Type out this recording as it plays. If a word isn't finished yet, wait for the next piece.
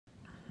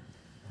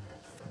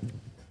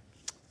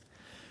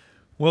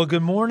Well,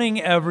 good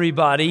morning,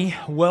 everybody.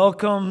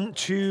 Welcome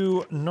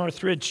to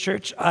Northridge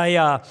Church.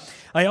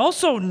 I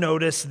also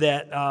noticed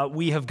that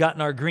we have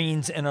gotten our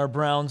greens and our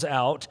browns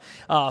out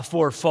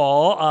for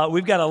fall.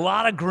 We've got a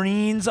lot of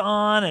greens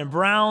on and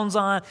browns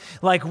on.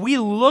 Like, we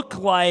look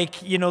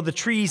like, the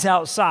trees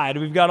outside.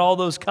 We've got all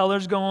those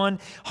colors going,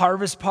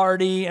 harvest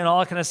party and all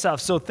that kind of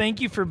stuff. So thank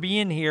you for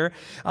being here.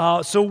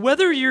 So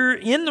whether you're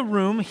in the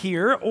room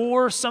here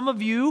or some of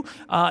you,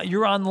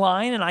 you're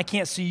online and I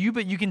can't see you,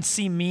 but you can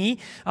see me.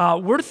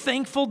 We're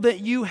thankful that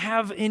you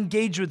have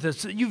engaged with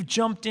us, that you've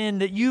jumped in,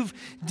 that you've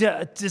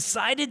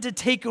decided to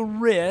take a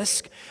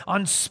risk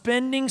on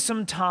spending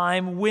some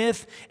time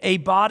with a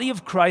body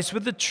of Christ,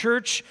 with the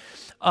church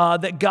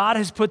that God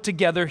has put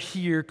together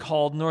here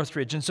called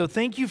Northridge. And so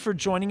thank you for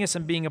joining us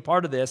and being a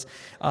part of this.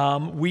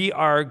 We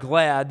are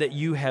glad that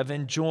you have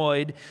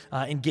enjoyed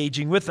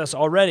engaging with us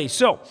already.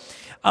 So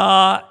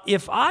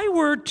if I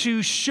were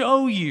to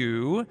show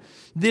you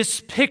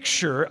this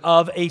picture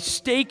of a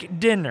steak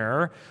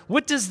dinner,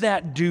 what does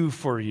that do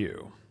for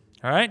you?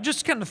 All right,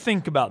 just kind of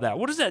think about that.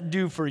 What does that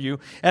do for you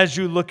as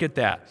you look at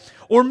that?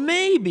 Or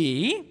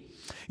maybe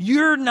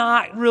you're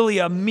not really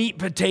a meat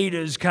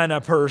potatoes kind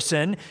of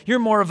person. You're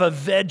more of a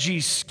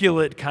veggie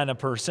skillet kind of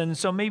person,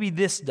 so maybe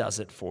this does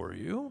it for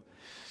you.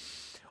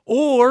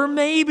 Or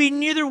maybe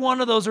neither one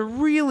of those are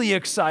really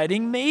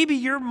exciting. Maybe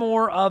you're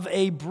more of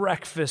a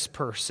breakfast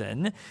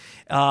person.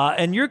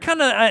 And you're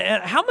kind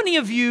of, how many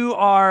of you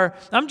are,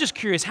 I'm just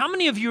curious, how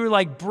many of you are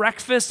like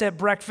breakfast at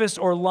breakfast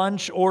or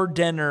lunch or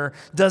dinner?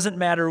 Doesn't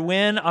matter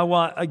when,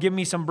 give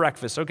me some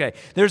breakfast. Okay,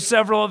 there's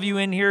several of you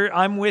in here.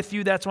 I'm with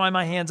you. That's why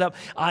my hand's up.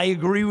 I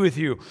agree with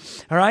you.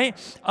 All right?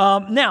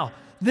 Now,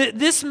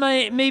 this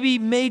maybe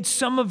made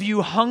some of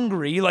you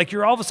hungry, like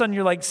you're all of a sudden,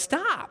 you're like,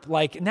 stop,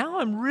 like now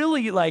I'm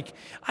really like,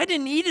 I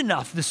didn't eat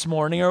enough this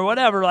morning or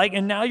whatever, like,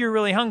 and now you're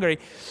really hungry.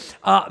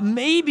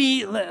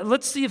 Maybe,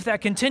 let's see if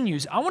that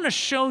continues. I want to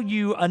show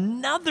you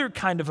another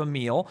kind of a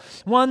meal,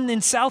 one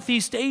in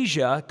Southeast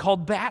Asia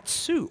called bat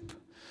soup.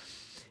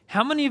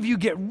 How many of you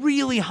get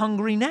really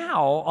hungry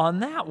now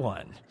on that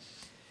one?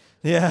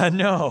 Yeah,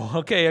 no.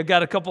 Okay, I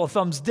got a couple of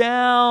thumbs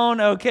down.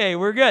 Okay,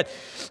 we're good.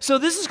 So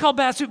this is called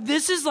bat soup.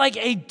 This is like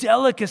a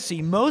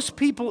delicacy. Most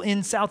people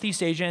in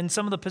Southeast Asia and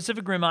some of the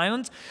Pacific Rim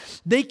Islands,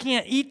 they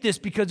can't eat this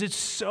because it's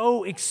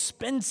so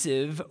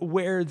expensive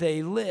where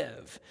they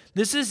live.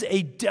 This is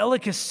a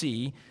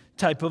delicacy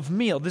type of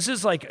meal. This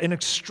is like an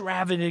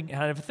extravagant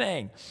kind of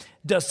thing.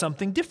 Does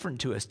something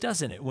different to us,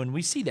 doesn't it, when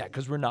we see that,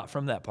 because we're not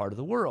from that part of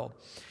the world.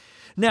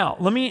 Now,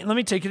 let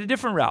me take it a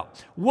different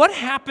route. What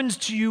happens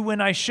to you when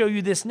I show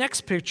you this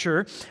next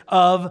picture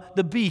of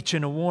the beach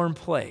in a warm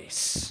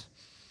place?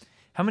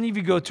 How many of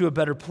you go to a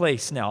better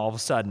place now all of a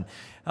sudden?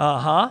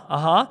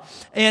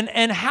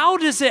 And how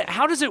does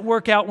it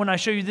work out when I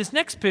show you this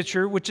next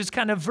picture, which is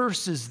kind of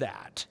versus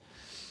that?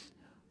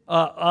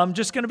 I'm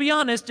just going to be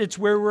honest, it's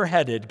where we're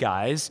headed,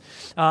 guys.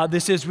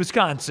 This is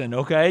Wisconsin,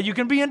 okay? You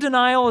can be in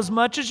denial as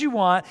much as you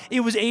want.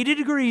 It was 80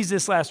 degrees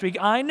this last week,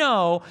 I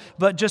know,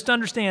 but just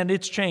understand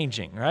it's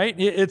changing, right?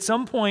 At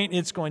some point,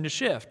 it's going to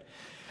shift.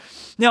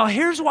 Now,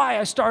 here's why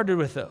I started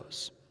with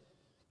those.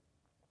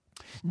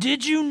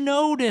 Did you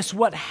notice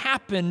what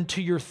happened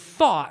to your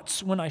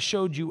thoughts when I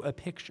showed you a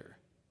picture?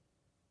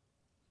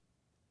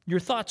 Your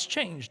thoughts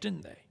changed,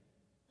 didn't they?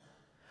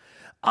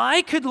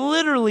 I could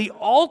literally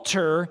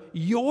alter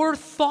your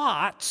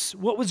thoughts,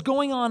 what was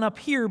going on up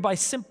here, by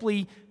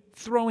simply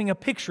throwing a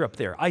picture up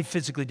there. I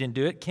physically didn't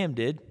do it. Kim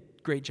did.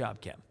 Great job,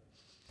 Kim.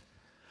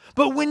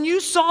 But when you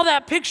saw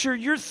that picture,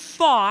 your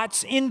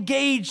thoughts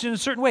engaged in a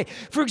certain way.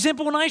 For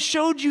example, when I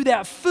showed you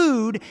that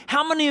food,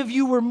 how many of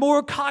you were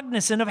more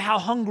cognizant of how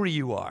hungry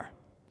you are?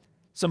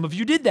 Some of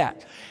you did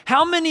that.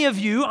 How many of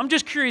you, I'm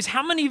just curious,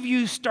 how many of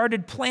you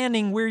started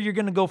planning where you're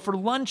going to go for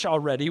lunch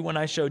already when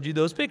I showed you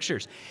those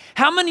pictures?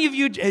 How many of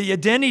you,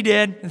 Denny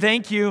did,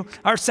 thank you.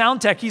 Our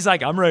sound tech, he's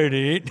like, I'm ready to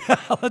eat.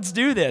 Let's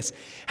do this.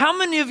 How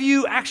many of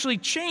you actually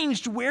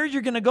changed where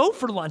you're going to go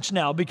for lunch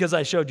now because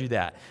I showed you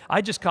that?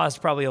 I just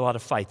caused probably a lot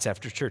of fights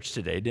after church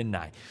today, didn't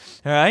I?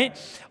 All right?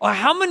 Or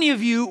how many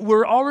of you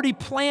were already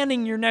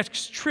planning your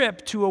next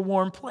trip to a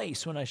warm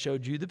place when I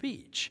showed you the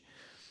beach?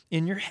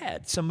 In your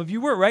head. Some of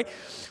you were, right?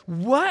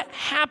 What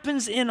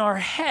happens in our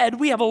head?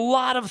 We have a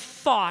lot of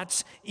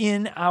thoughts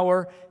in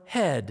our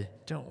head,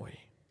 don't we?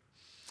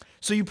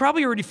 So you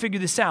probably already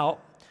figured this out.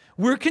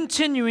 We're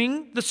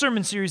continuing the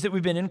sermon series that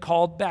we've been in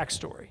called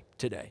Backstory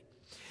today.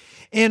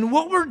 And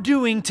what we're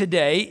doing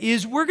today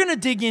is we're going to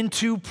dig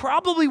into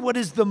probably what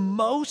is the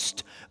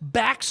most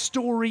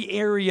backstory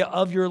area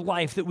of your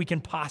life that we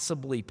can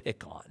possibly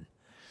pick on.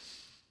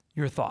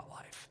 Your thought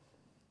life.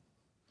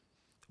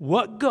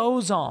 What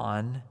goes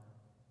on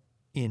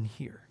in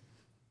here?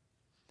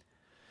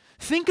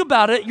 Think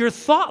about it. Your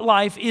thought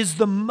life is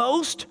the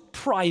most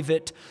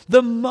private,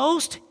 the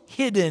most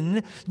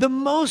hidden, the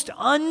most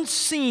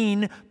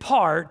unseen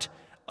part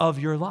of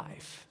your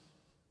life.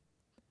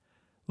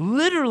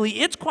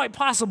 Literally, it's quite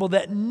possible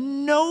that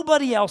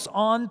nobody else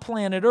on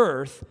planet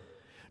Earth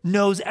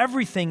knows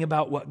everything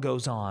about what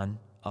goes on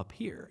up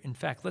here. In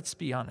fact, let's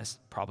be honest,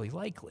 probably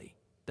likely.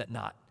 that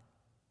not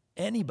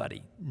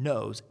anybody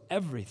knows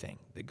everything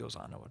that goes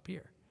on up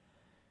here.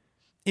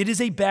 It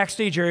is a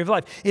backstage area of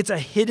life. It's a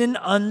hidden,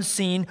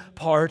 unseen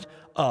part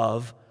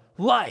of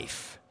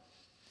life.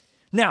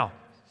 Now,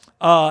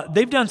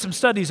 they've done some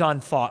studies on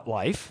thought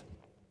life,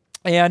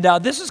 and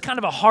this is kind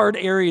of a hard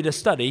area to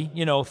study,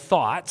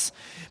 thoughts.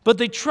 But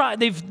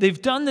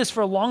they've done this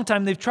for a long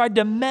time. They've tried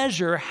to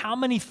measure how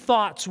many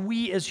thoughts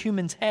we as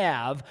humans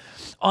have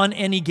on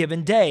any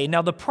given day.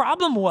 Now, the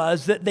problem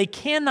was that they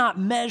cannot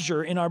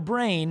measure in our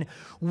brain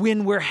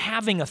when we're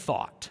having a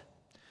thought.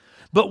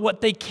 But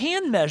what they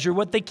can measure,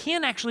 what they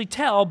can actually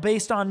tell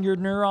based on your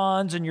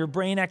neurons and your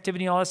brain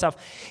activity and all that stuff,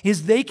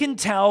 is they can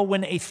tell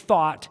when a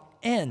thought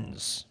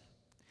ends.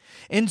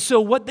 And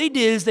so what they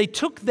did is they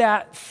took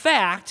that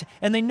fact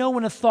and they know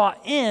when a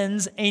thought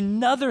ends,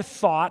 another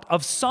thought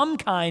of some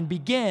kind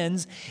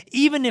begins,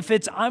 even if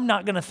it's, I'm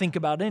not going to think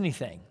about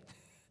anything.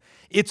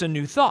 It's a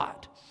new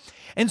thought.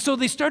 And so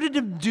they started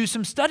to do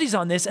some studies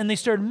on this, and they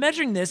started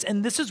measuring this,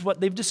 and this is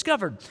what they've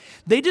discovered.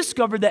 They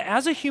discovered that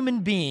as a human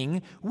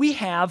being, we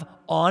have,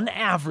 on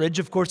average,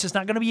 of course it's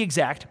not going to be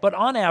exact, but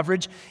on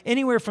average,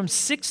 anywhere from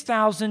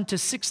 6,000 to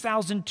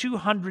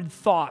 6,200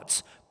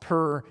 thoughts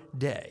per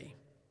day.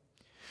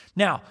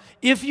 Now,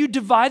 if you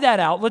divide that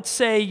out, let's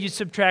say you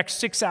subtract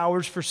 6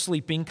 hours for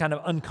sleeping, kind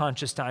of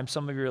unconscious time.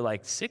 Some of you are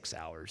like, 6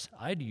 hours?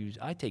 I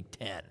take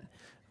 10.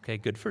 Okay,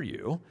 good for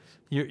you.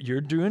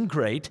 You're doing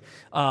great.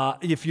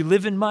 If you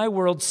live in my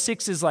world,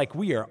 6 is like,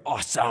 we are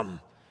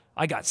awesome.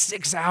 I got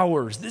 6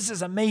 hours. This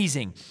is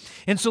amazing.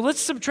 And so let's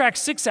subtract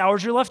 6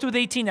 hours. You're left with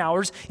 18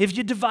 hours. If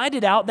you divide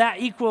it out, that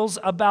equals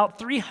about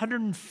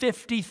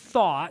 350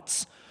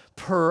 thoughts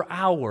per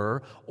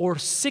hour, or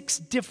 6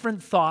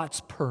 different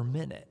thoughts per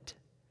minute.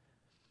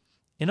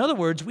 In other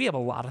words, we have a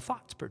lot of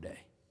thoughts per day.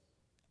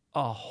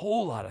 A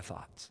whole lot of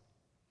thoughts.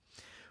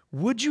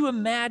 Would you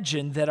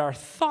imagine that our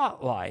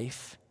thought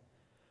life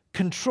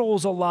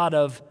controls a lot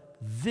of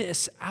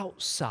this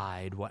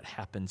outside what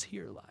happens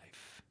here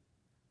life?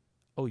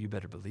 Oh, you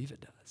better believe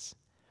it does.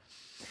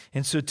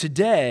 And so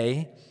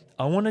today,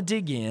 I want to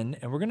dig in,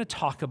 and we're going to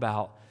talk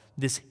about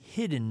this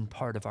hidden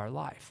part of our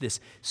life, this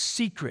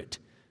secret,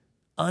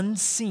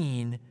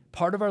 unseen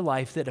part of our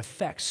life that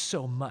affects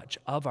so much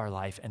of our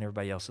life and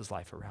everybody else's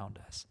life around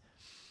us.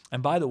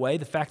 And by the way,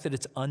 the fact that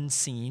it's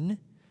unseen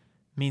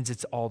means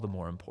it's all the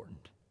more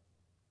important.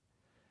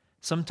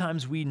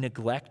 Sometimes we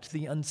neglect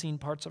the unseen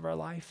parts of our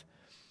life,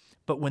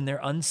 but when they're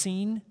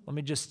unseen, let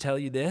me just tell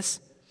you this,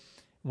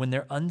 when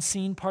they're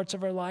unseen parts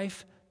of our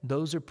life,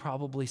 those are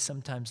probably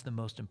sometimes the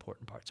most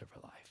important parts of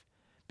our life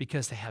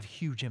because they have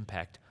huge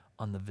impact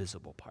on the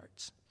visible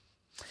parts.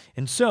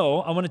 And so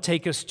I want to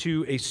take us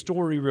to a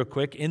story real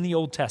quick in the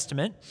Old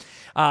Testament.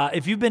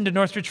 If you've been to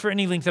Northridge for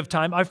any length of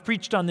time, I've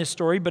preached on this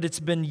story, but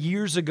it's been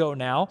years ago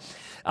now.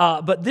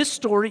 But this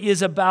story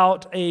is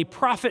about a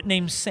prophet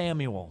named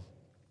Samuel.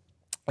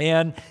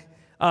 And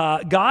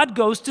God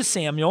goes to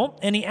Samuel,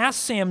 and he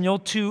asks Samuel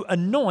to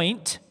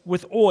anoint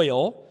with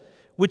oil,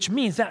 which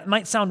means, that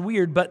might sound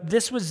weird, but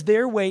this was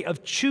their way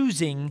of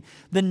choosing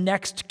the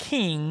next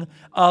king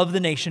of the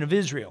nation of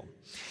Israel.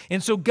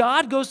 And so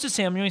God goes to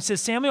Samuel and he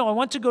says, Samuel, I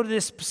want to go to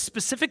this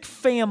specific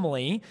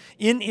family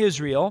in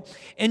Israel,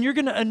 and you're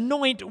going to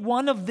anoint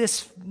one of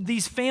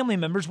these family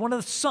members, one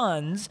of the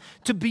sons,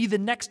 to be the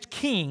next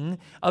king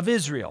of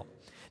Israel.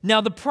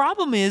 Now, the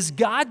problem is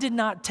God did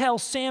not tell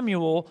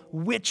Samuel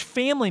which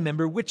family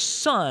member, which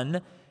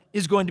son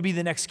is going to be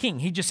the next king.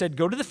 He just said,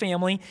 go to the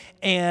family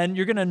and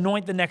you're going to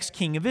anoint the next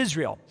king of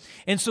Israel.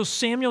 And so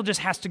Samuel just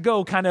has to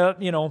go kind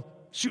of,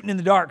 shooting in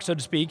the dark, so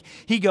to speak.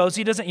 He goes,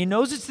 he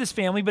knows it's this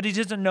family, but he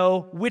doesn't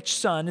know which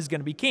son is going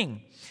to be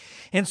king.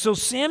 And so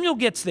Samuel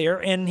gets there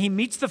and he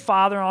meets the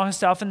father and all his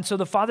stuff. And so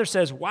the father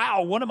says,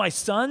 wow, one of my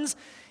sons,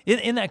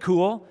 isn't that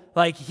cool?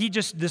 Like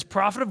this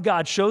prophet of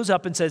God shows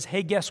up and says,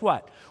 hey, guess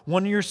what?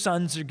 One of your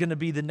sons are going to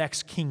be the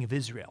next king of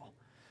Israel.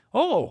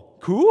 Oh,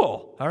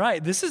 cool. All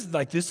right, this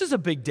is a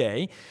big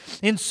day.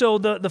 And so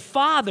the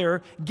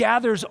father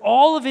gathers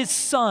all of his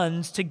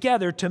sons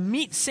together to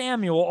meet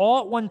Samuel all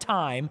at one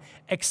time,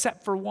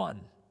 except for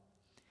one.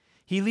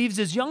 He leaves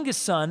his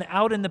youngest son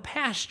out in the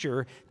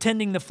pasture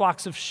tending the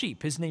flocks of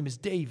sheep. His name is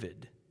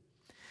David.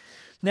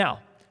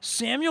 Now,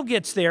 Samuel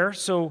gets there,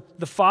 so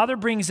the father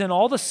brings in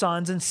all the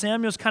sons, and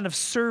Samuel's kind of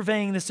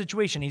surveying the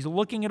situation. He's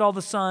looking at all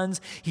the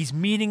sons. He's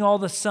meeting all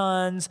the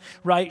sons,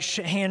 right?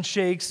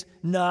 Handshakes,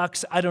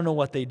 knucks. I don't know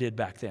what they did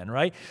back then,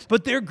 right?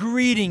 But they're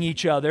greeting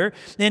each other,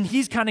 and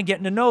he's kind of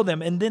getting to know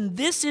them. And then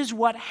this is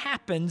what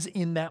happens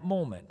in that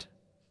moment.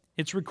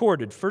 It's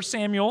recorded. 1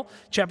 Samuel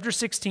chapter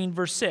 16,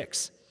 verse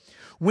 6.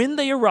 When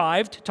they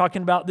arrived,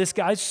 talking about this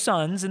guy's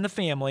sons in the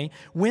family,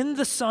 when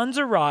the sons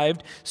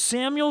arrived,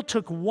 Samuel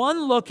took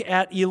one look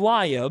at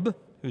Eliab,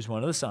 who's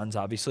one of the sons,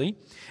 obviously,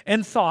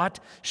 and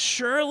thought,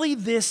 surely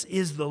this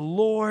is the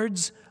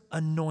Lord's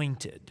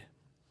anointed.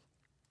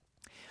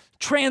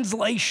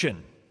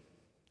 Translation.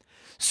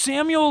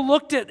 Samuel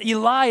looked at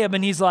Eliab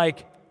and he's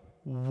like,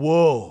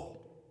 whoa,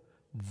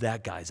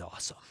 that guy's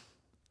awesome.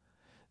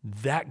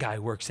 That guy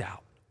works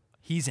out.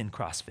 He's in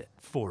CrossFit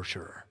for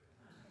sure.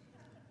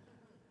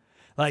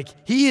 Like,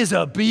 he is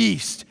a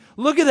beast.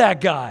 Look at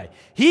that guy.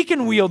 He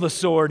can wield a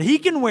sword. He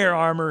can wear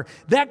armor.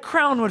 That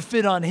crown would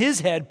fit on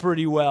his head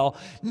pretty well.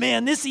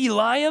 Man, this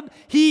Eliab,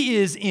 he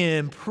is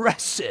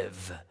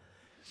impressive.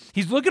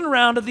 He's looking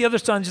around at the other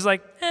sons. He's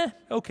like,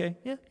 okay.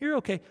 Yeah, you're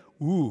okay.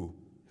 Ooh,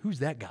 who's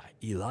that guy?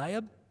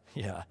 Eliab?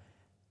 Yeah,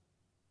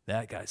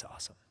 that guy's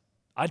awesome.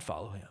 I'd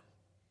follow him.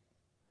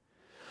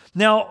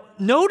 Now,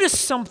 notice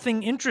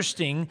something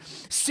interesting.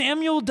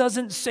 Samuel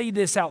doesn't say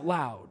this out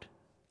loud.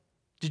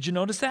 Did you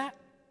notice that?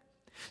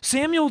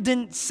 Samuel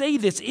didn't say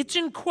this. It's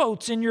in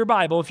quotes in your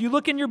Bible. If you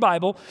look in your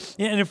Bible,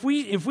 and if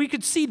we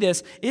could see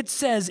this, it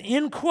says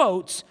in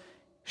quotes,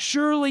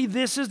 surely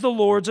this is the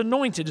Lord's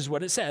anointed, is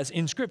what it says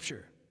in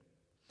Scripture.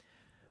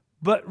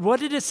 But what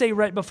did it say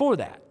right before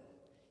that?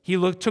 He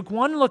took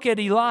one look at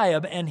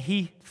Eliab and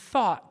he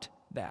thought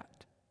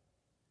that.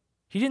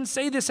 He didn't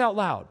say this out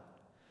loud.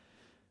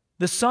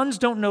 The sons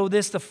don't know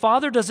this. The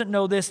father doesn't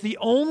know this. The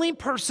only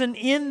person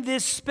in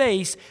this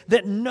space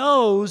that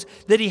knows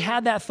that he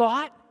had that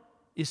thought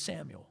is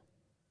Samuel.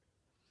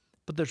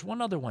 But there's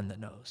one other one that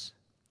knows.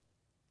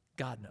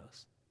 God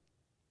knows.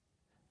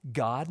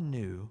 God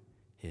knew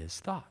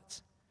his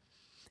thoughts.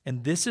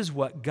 And this is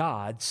what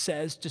God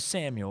says to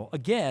Samuel,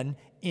 again,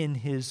 in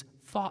his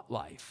thought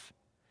life.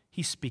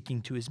 He's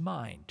speaking to his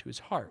mind, to his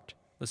heart.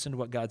 Listen to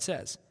what God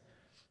says.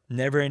 In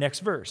the very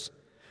next verse.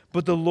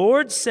 But the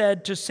Lord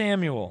said to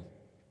Samuel,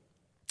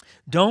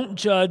 don't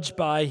judge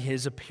by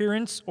his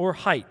appearance or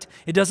height.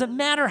 It doesn't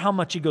matter how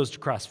much he goes to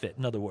CrossFit,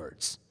 in other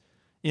words,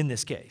 in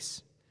this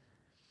case.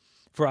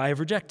 For I have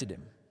rejected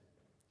him.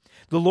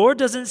 The Lord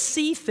doesn't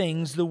see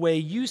things the way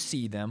you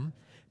see them.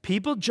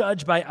 People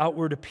judge by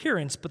outward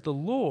appearance, but the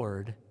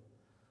Lord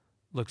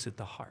looks at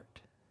the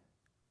heart.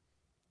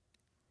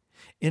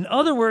 In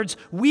other words,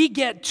 we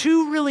get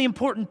two really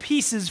important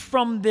pieces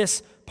from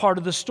this part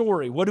of the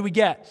story. What do we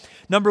get?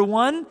 Number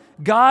one,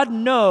 God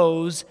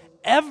knows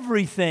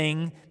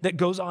everything that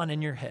goes on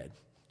in your head.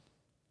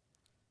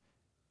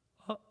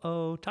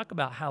 Uh-oh, talk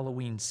about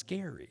Halloween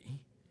scary.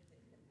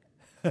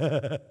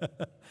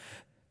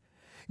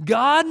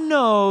 God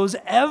knows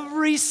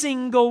every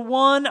single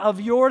one of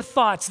your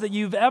thoughts that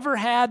you've ever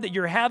had, that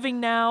you're having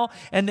now,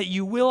 and that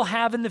you will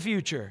have in the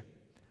future.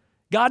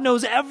 God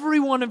knows every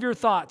one of your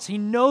thoughts. He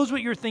knows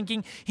what you're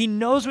thinking. He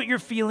knows what you're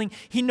feeling.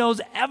 He knows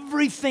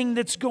everything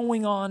that's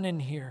going on in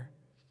here.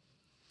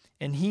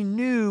 And he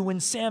knew when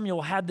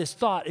Samuel had this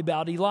thought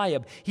about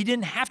Eliab. He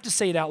didn't have to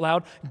say it out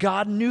loud.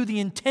 God knew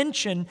the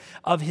intention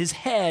of his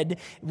head,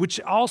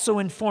 which also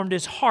informed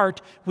his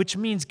heart, which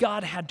means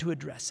God had to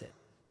address it.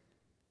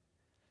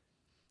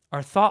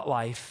 Our thought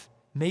life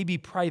may be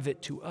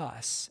private to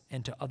us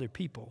and to other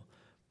people,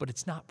 but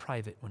it's not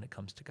private when it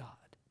comes to God.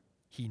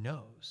 He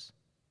knows.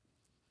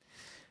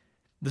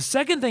 The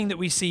second thing that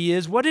we see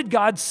is, what did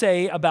God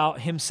say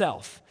about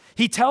himself?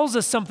 He tells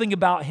us something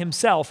about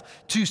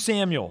himself to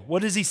Samuel.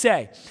 What does he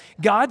say?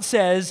 God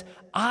says,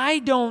 I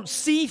don't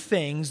see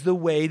things the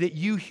way that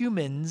you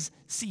humans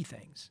see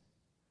things.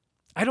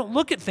 I don't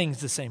look at things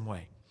the same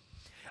way.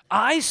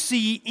 I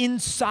see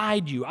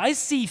inside you. I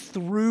see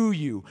through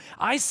you.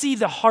 I see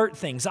the heart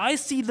things. I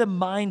see the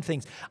mind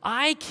things.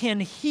 I can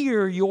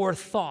hear your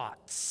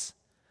thoughts.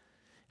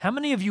 How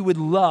many of you would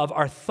love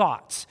our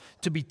thoughts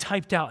to be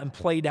typed out and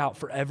played out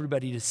for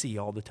everybody to see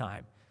all the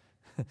time?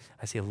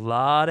 I see a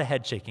lot of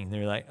head shaking.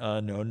 They're like,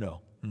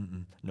 no,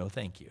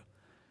 thank you.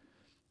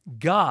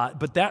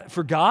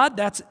 For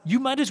God, you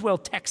might as well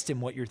text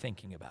him what you're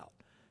thinking about,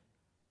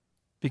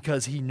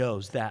 because he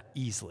knows that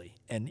easily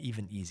and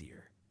even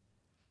easier.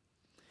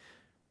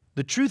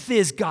 The truth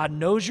is, God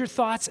knows your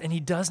thoughts, and he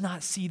does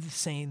not see the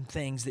same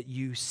things that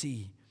you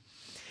see.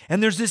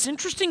 And there's this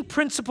interesting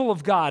principle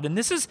of God, and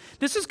this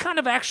is kind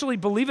of actually,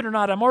 believe it or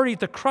not, I'm already at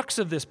the crux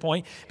of this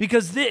point,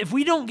 because if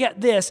we don't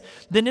get this,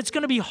 then it's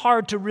going to be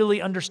hard to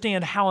really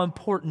understand how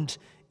important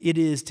it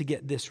is to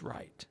get this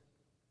right.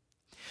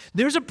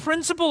 There's a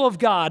principle of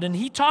God, and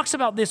he talks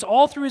about this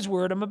all through his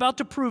word. I'm about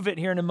to prove it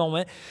here in a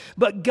moment.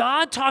 But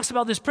God talks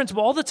about this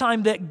principle all the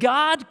time, that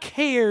God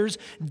cares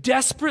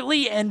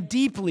desperately and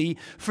deeply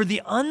for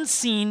the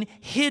unseen,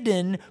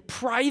 hidden,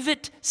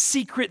 private,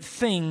 secret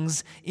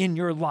things in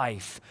your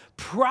life.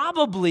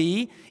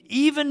 Probably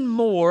even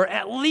more,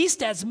 at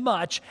least as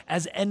much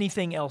as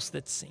anything else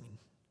that's seen.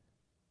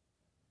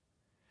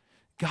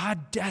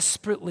 God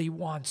desperately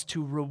wants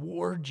to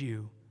reward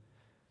you,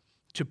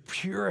 to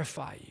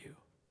purify you,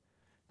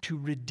 to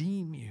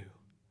redeem you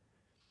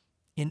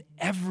in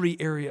every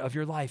area of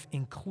your life,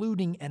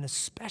 including and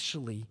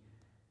especially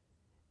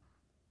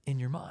in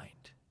your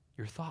mind,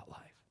 your thought life.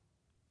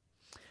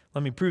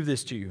 Let me prove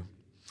this to you.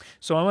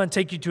 So I want to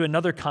take you to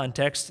another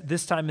context,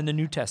 this time in the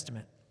New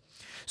Testament.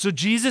 So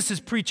Jesus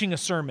is preaching a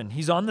sermon.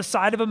 He's on the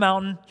side of a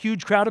mountain,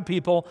 huge crowd of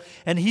people,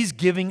 and he's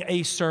giving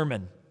a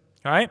sermon.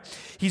 All right?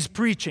 He's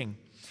preaching.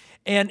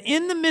 And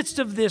in the midst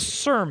of this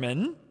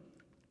sermon,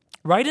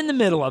 right in the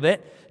middle of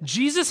it,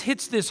 Jesus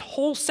hits this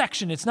whole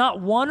section. It's not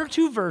one or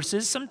two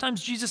verses.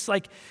 Sometimes Jesus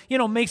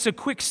makes a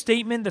quick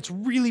statement that's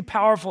really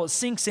powerful. It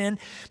sinks in.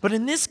 But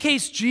in this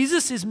case,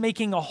 Jesus is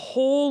making a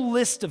whole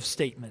list of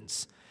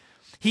statements.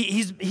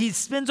 He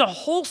spends a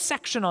whole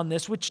section on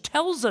this, which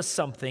tells us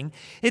something.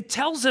 It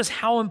tells us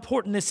how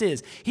important this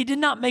is. He did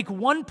not make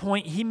one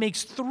point, he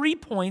makes 3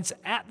 points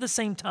at the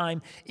same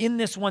time in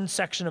this one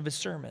section of his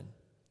sermon.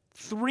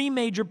 3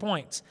 major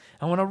points.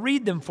 I want to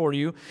read them for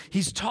you.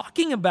 He's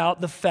talking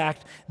about the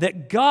fact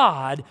that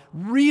God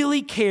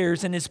really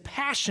cares and is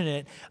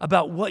passionate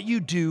about what you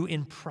do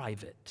in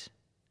private.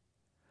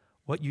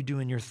 What you do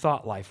in your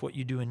thought life, what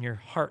you do in your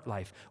heart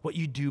life, what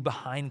you do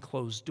behind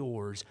closed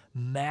doors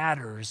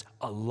matters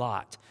a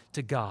lot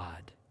to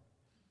God.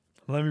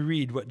 Let me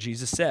read what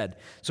Jesus said.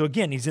 So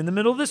again, he's in the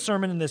middle of this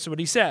sermon, and this is what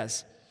he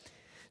says.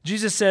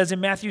 Jesus says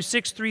in Matthew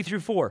 6,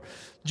 3-4,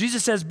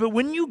 Jesus says, "But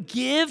when you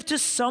give to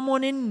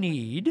someone in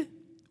need,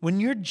 when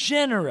you're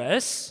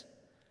generous,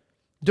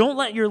 don't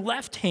let your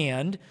left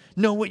hand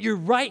know what your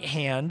right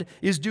hand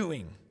is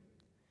doing.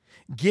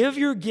 Give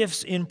your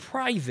gifts in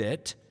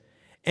private,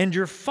 and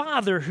your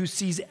Father who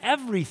sees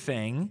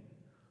everything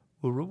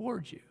will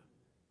reward you."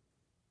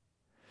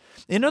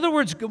 In other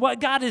words, what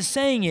God is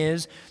saying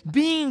is,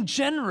 being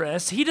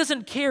generous, he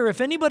doesn't care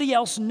if anybody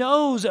else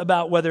knows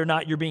about whether or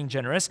not you're being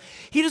generous.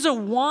 He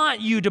doesn't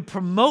want you to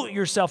promote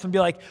yourself and be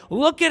like,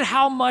 look at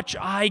how much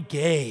I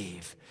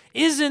gave.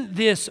 Isn't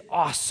this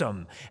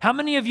awesome? How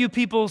many of you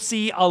people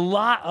see a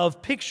lot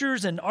of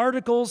pictures and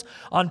articles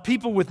on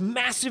people with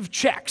massive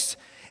checks,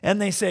 and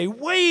they say,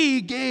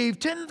 we gave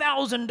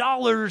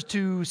 $10,000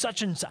 to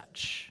such and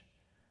such?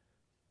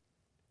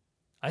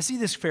 I see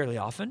this fairly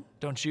often,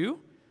 don't you?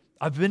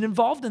 I've been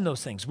involved in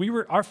those things.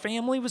 Our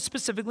family was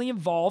specifically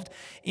involved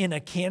in a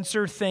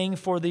cancer thing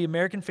for the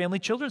American Family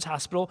Children's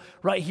Hospital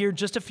right here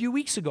just a few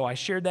weeks ago. I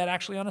shared that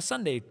actually on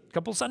a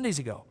couple Sundays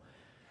ago.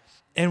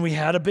 And we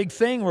had a big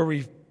thing where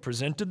we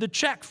presented the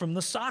check from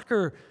the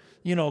soccer,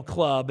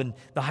 club and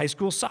the high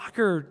school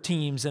soccer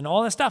teams and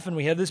all that stuff, and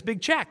we had this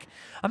big check.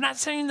 I'm not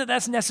saying that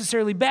that's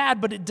necessarily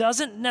bad, but it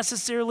doesn't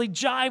necessarily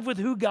jive with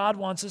who God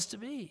wants us to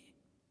be.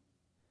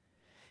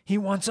 He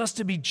wants us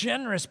to be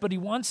generous, but he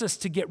wants us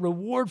to get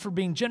reward for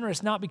being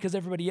generous, not because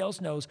everybody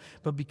else knows,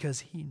 but because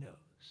he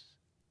knows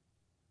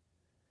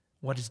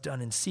what is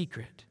done in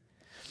secret.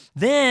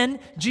 Then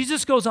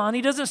Jesus goes on.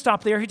 He doesn't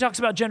stop there. He talks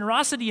about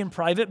generosity in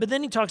private, but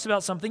then he talks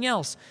about something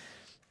else.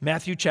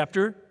 Matthew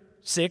chapter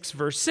 6,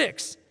 verse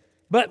 6.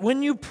 "But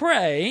when you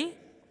pray,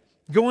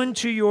 go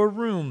into your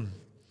room,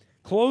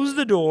 close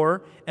the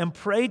door, and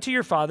pray to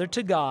your Father,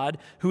 to God,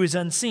 who is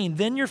unseen.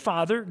 Then your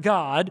Father,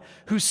 God,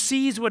 who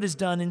sees what is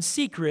done in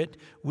secret,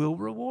 will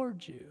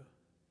reward you."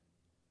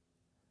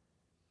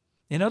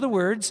 In other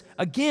words,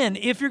 again,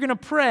 if you're going to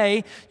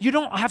pray, you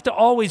don't have to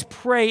always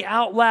pray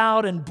out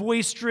loud and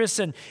boisterous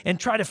and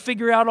try to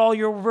figure out all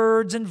your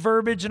words and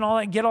verbiage and all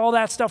that, get all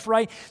that stuff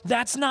right.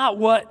 That's not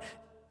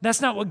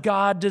what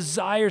God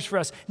desires for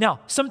us.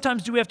 Now,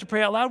 sometimes do we have to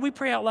pray out loud? We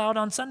pray out loud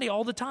on Sunday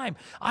all the time.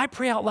 I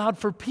pray out loud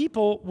for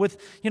people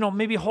with,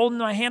 maybe holding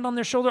my hand on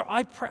their shoulder.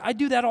 I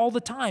do that all the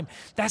time.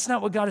 That's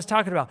not what God is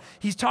talking about.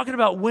 He's talking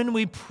about when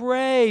we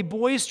pray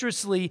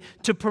boisterously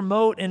to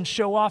promote and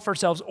show off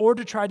ourselves or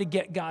to try to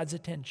get God's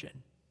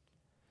attention.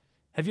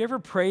 Have you ever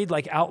prayed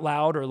like out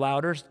loud or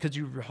louder because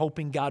you were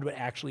hoping God would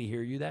actually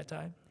hear you that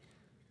time?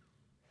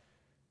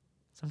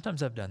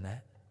 Sometimes I've done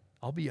that.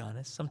 I'll be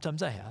honest.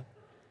 Sometimes I have.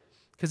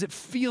 Because it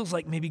feels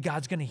like maybe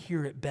God's going to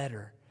hear it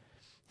better.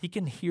 He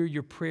can hear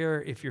your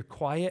prayer if you're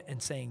quiet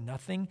and saying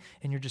nothing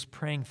and you're just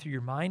praying through your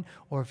mind,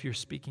 or if you're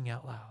speaking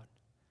out loud.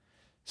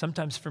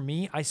 Sometimes for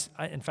me,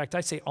 in fact,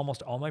 I say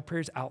almost all my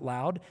prayers out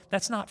loud.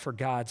 That's not for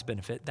God's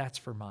benefit. That's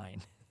for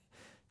mine,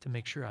 to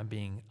make sure I'm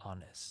being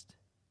honest.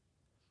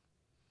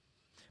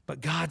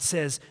 But God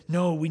says,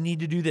 no, we need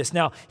to do this.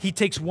 Now, he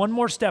takes one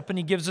more step and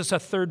he gives us a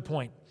third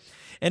point.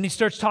 And he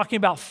starts talking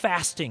about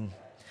fasting.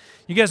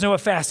 You guys know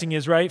what fasting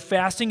is, right?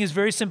 Fasting is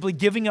very simply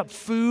giving up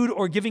food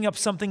or giving up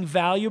something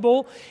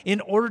valuable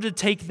in order to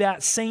take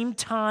that same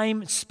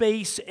time,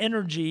 space,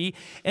 energy,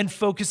 and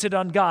focus it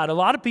on God. A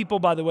lot of people,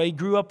 by the way,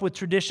 grew up with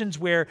traditions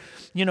where,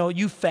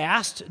 you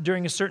fast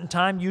during a certain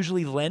time,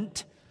 usually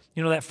Lent,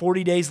 that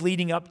 40 days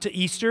leading up to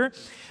Easter.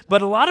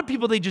 But a lot of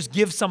people, they just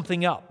give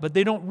something up, but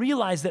they don't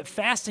realize that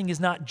fasting is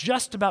not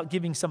just about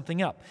giving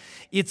something up.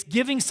 It's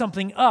giving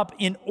something up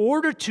in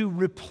order to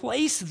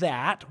replace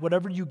that,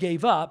 whatever you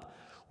gave up,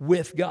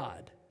 with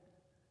God.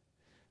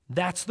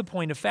 That's the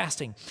point of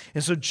fasting.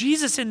 And so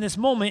Jesus in this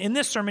moment, in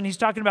this sermon, he's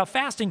talking about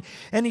fasting,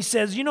 and he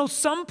says,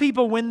 some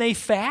people when they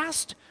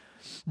fast,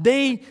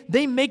 they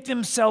make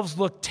themselves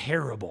look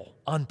terrible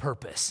on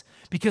purpose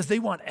because they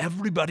want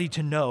everybody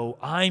to know,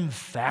 I'm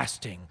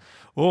fasting.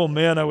 Oh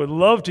man, I would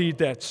love to eat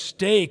that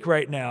steak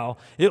right now.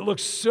 It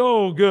looks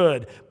so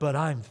good, but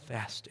I'm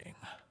fasting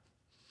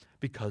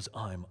because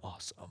I'm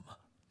awesome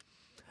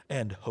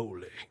and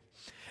holy.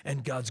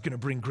 And God's going to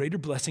bring greater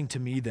blessing to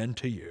me than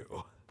to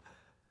you.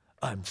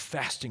 I'm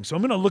fasting, so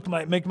I'm going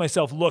to make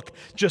myself look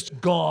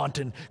just gaunt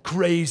and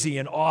crazy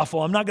and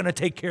awful. I'm not going to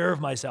take care of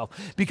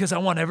myself because I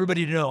want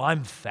everybody to know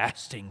I'm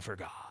fasting for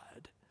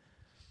God.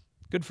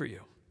 Good for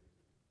you.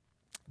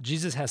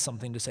 Jesus has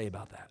something to say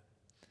about that.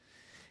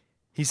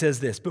 He says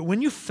this, "But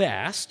when you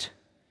fast,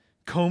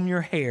 comb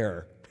your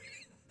hair."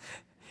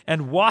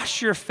 and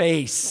wash your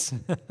face.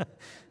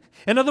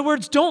 In other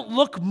words, don't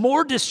look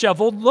more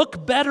disheveled,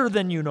 look better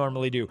than you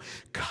normally do.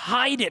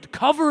 Hide it,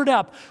 cover it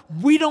up.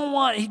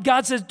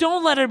 God says,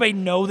 don't let everybody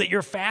know that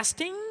you're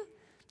fasting.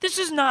 This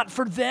is not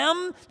for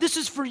them. This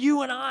is for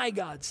you and I,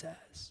 God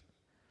says.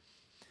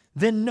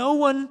 Then no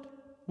one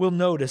will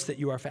notice that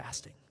you are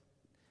fasting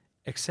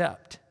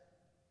except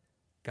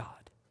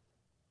God,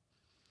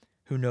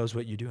 who knows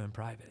what you do in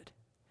private.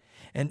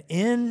 And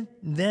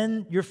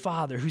then your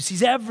Father, who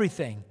sees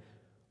everything,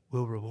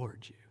 will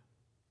reward you.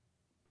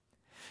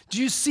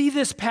 Do you see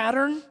this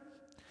pattern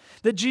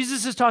that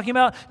Jesus is talking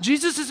about?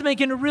 Jesus is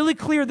making it really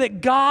clear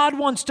that God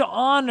wants to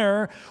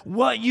honor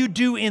what you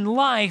do in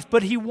life,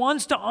 but he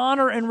wants to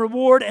honor and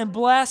reward and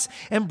bless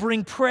and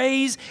bring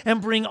praise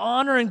and bring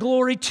honor and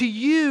glory to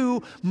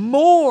you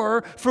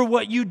more for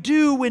what you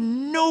do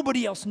when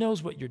nobody else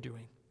knows what you're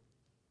doing.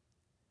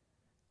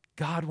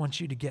 God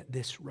wants you to get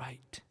this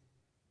right.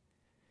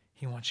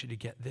 He wants you to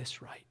get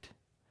this right.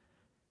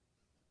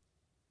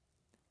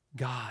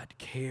 God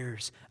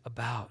cares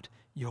about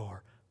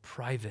your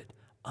private,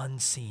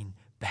 unseen,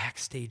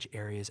 backstage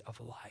areas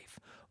of life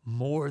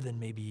more than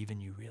maybe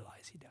even you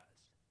realize he does.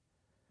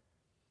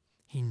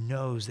 He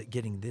knows that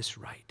getting this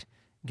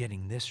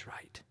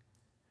right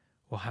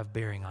will have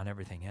bearing on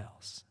everything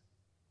else.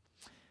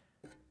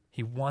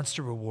 He wants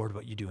to reward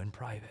what you do in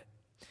private.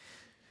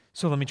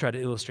 So let me try to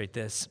illustrate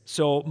this.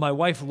 So my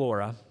wife,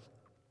 Laura,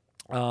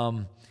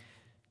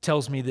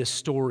 tells me this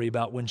story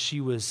about when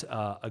she was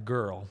a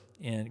girl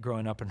and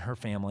growing up in her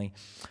family.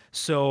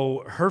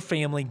 So her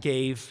family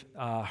gave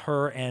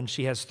her, and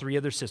she has 3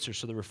 other sisters,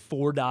 so there were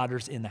 4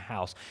 daughters in the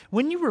house.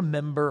 When you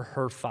remember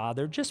her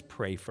father, just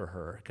pray for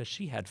her, because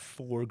she had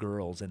 4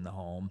 girls in the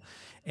home,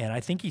 and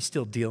I think he's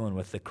still dealing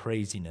with the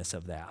craziness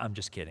of that. I'm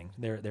just kidding.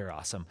 They're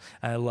awesome.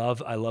 I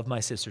love my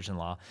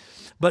sisters-in-law.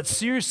 But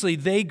seriously,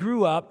 they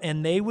grew up,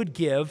 and they would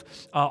give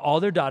all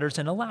their daughters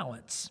an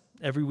allowance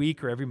every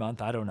week or every month,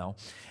 I don't know,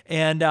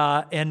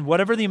 and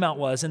whatever the amount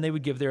was, and they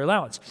would give their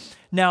allowance.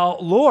 Now,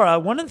 Laura,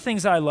 one of the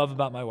things I love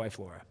about my wife,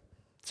 Laura,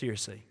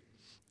 seriously,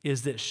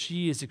 is that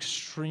she is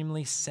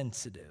extremely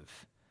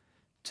sensitive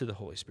to the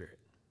Holy Spirit.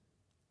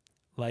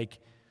 Like,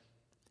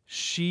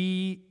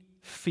 she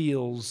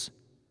feels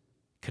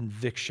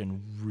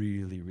conviction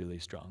really, really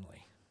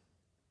strongly.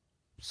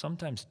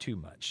 Sometimes too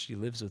much. She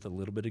lives with a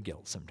little bit of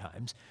guilt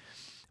sometimes,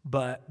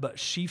 but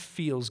she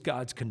feels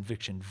God's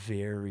conviction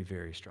very,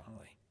 very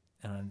strongly.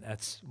 And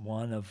that's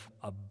one of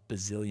a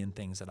bazillion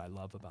things that I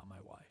love about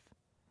my wife.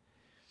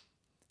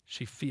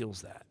 She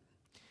feels that.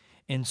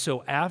 And so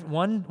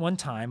one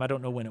time, I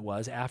don't know when it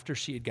was, after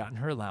she had gotten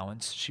her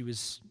allowance, she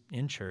was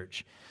in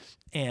church,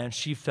 and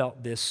she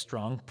felt this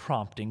strong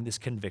prompting, this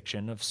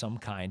conviction of some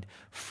kind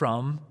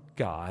from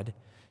God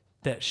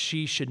that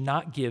she should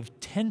not give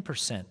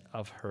 10%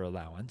 of her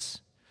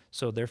allowance.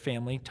 So their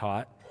family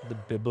taught the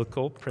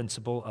biblical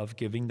principle of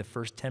giving the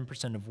first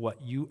 10% of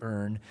what you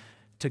earn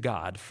to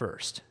God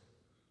first.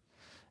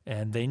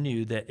 And they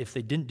knew that if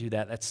they didn't do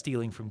that, that's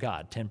stealing from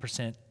God.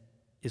 10%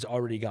 is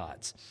already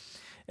God's.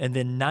 And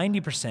then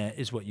 90%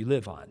 is what you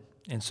live on.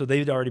 And so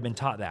they'd already been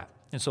taught that.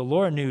 And so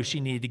Laura knew she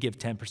needed to give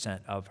 10%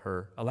 of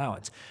her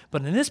allowance.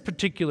 But in this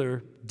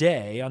particular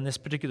day, on this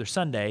particular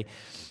Sunday,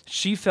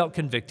 she felt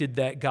convicted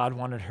that God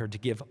wanted her to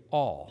give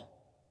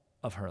all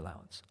of her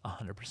allowance,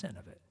 100%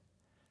 of it.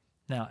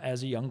 Now,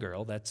 as a young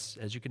girl, that's,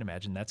 as you can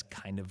imagine, that's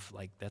kind of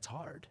like, that's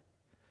hard.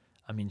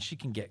 I mean, she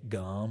can get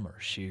gum or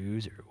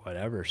shoes or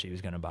whatever she was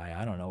going to buy.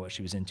 I don't know what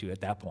she was into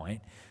at that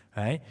point,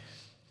 right?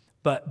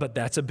 But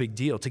that's a big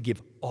deal, to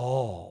give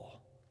all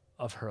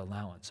of her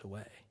allowance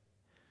away.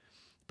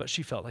 But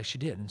she felt like she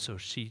did, and so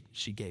she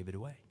gave it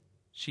away.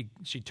 She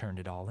turned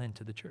it all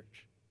into the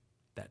church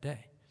that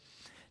day.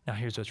 Now,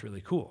 here's what's really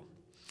cool.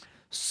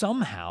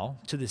 Somehow,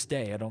 to this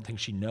day, I don't think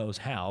she knows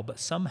how, but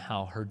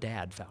somehow her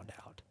dad found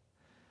out.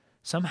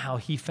 Somehow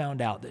he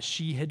found out that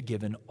she had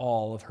given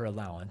all of her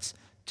allowance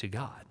to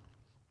God.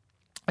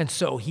 And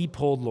so he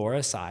pulled Laura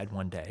aside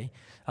one day,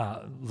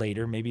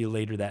 maybe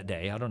later that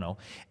day, I don't know,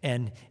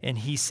 and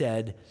he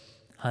said,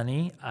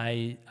 honey,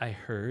 I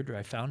heard, or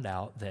I found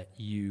out that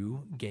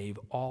you gave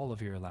all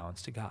of your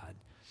allowance to God,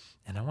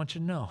 and I want you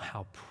to know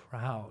how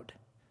proud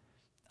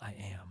I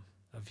am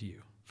of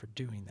you for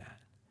doing that.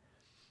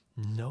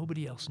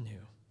 Nobody else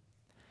knew.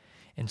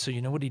 And so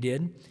you know what he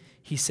did?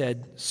 He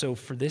said, so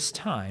for this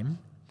time,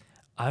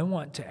 I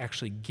want to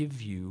actually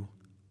give you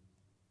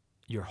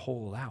your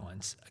whole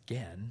allowance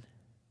again,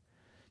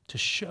 to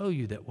show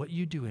you that what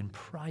you do in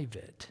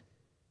private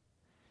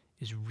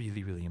is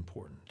really, really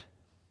important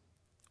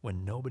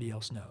when nobody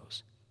else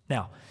knows.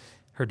 Now,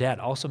 her dad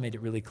also made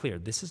it really clear,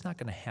 this is not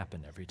going to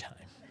happen every time.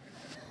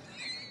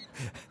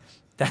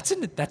 That's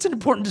an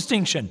important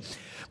distinction.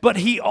 But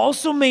he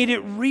also made it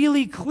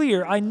really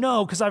clear, I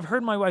know, because I've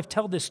heard my wife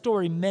tell this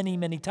story many,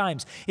 many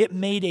times. It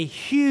made a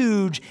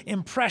huge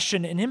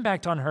impression and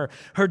impact on her.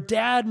 Her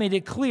dad made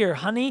it clear,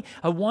 honey,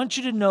 I want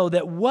you to know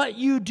that what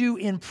you do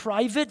in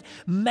private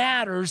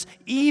matters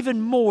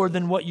even more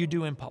than what you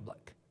do in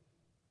public.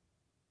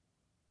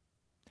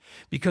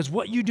 Because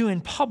what you do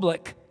in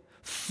public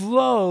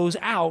flows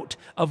out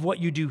of what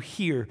you do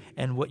here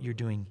and what you're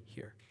doing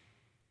here.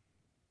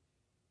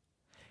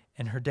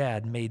 And her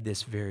dad made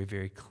this very,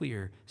 very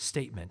clear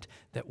statement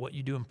that what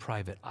you do in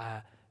private,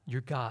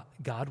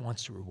 God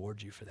wants to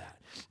reward you for that.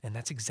 And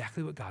that's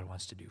exactly what God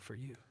wants to do for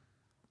you.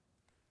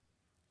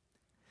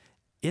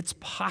 It's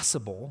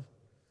possible,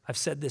 I've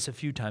said this a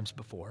few times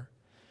before,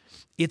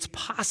 it's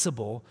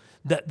possible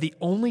that the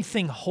only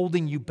thing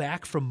holding you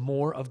back from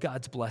more of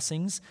God's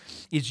blessings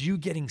is you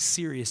getting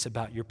serious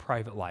about your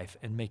private life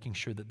and making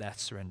sure that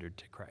that's surrendered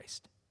to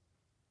Christ.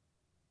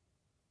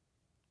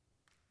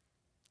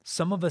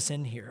 Some of us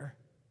in here,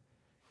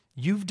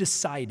 you've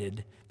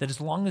decided that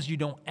as long as you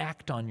don't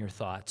act on your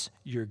thoughts,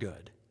 you're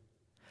good.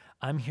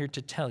 I'm here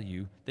to tell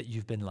you that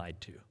you've been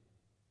lied to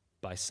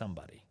by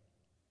somebody.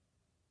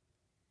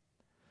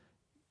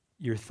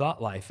 Your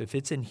thought life, if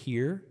it's in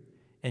here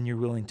and you're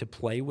willing to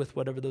play with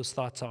whatever those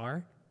thoughts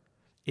are,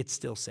 it's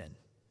still sin.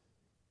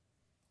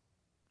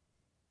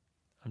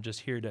 I'm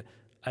just here to,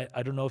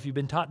 I don't know if you've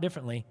been taught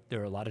differently.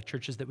 There are a lot of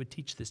churches that would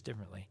teach this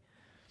differently.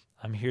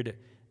 I'm here to,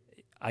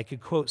 I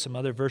could quote some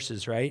other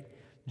verses, right?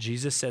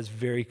 Jesus says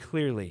very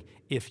clearly,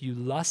 if you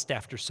lust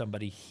after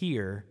somebody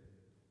here,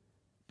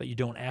 but you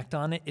don't act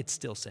on it, it's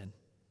still sin.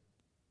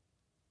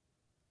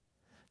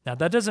 Now,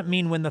 that doesn't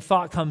mean when the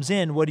thought comes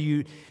in,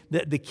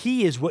 the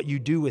key is what you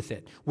do with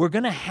it. We're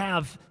going to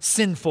have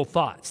sinful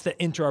thoughts that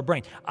enter our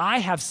brain. I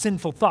have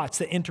sinful thoughts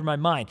that enter my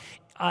mind.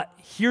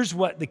 Here's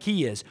what the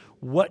key is.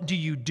 What do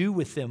you do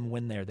with them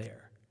when they're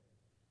there?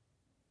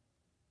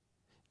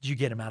 Do you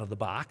get them out of the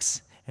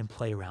box and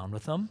play around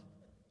with them?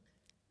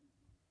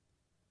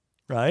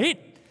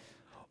 Right?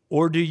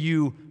 Or do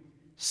you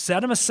set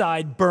them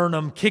aside, burn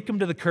them, kick them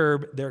to the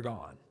curb, they're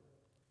gone?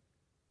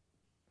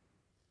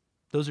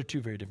 Those are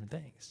two very different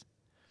things.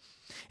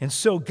 And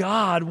so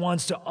God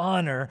wants to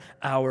honor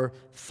our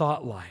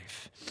thought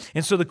life.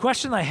 And so the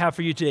question I have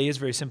for you today is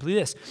very simply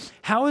this.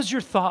 How is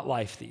your thought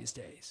life these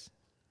days?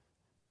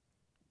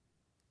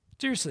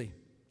 Seriously,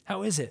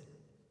 how is it?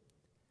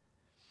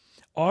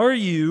 Are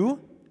you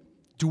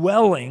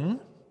dwelling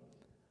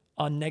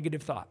on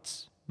negative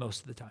thoughts most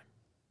of the time?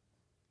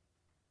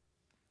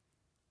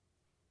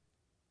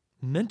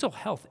 Mental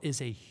health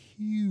is a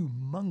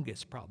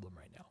humongous problem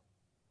right now.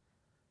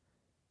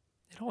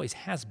 It always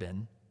has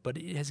been, but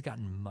it has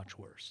gotten much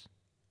worse.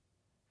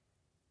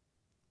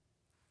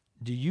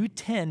 Do you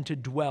tend to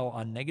dwell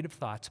on negative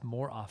thoughts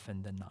more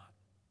often than not?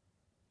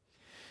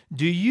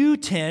 Do you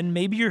tend,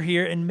 maybe you're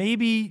here, and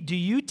maybe do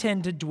you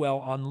tend to dwell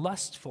on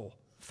lustful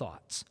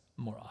thoughts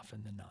more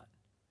often than not?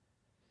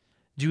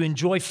 Do you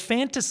enjoy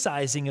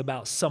fantasizing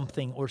about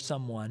something or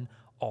someone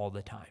all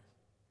the time?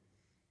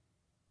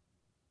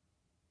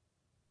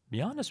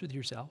 Be honest with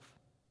yourself.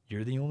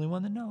 You're the only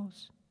one that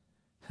knows.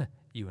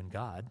 You and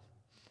God.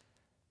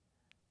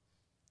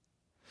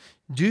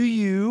 Do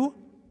you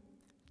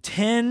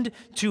tend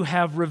to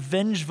have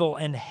revengeful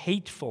and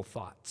hateful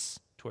thoughts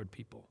toward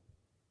people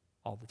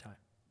all the time?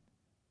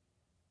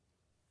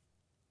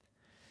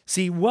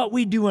 See, what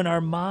we do in our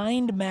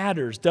mind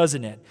matters,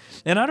 doesn't it?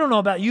 And I don't know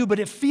about you, but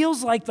it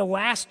feels like the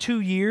last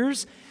 2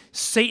 years,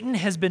 Satan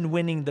has been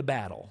winning the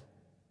battle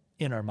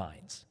in our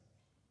minds,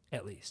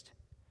 at least.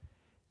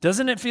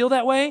 Doesn't it feel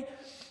that way?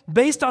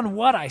 Based on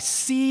what I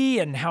see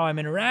and how I'm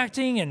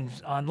interacting and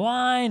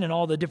online and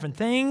all the different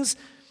things,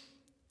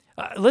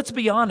 let's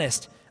be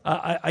honest.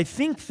 I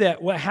think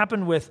that what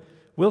happened with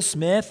Will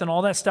Smith and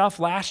all that stuff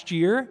last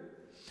year,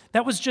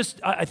 that was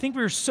just, I think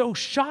we were so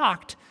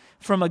shocked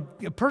from a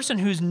person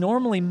who's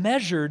normally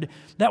measured,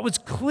 that was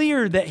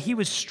clear that he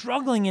was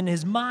struggling in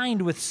his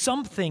mind with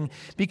something,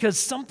 because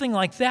something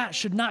like that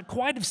should not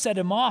quite have set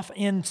him off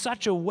in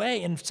such a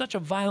way, in such a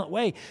violent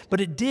way,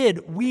 but it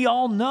did. We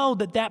all know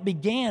that that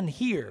began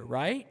here,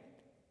 right?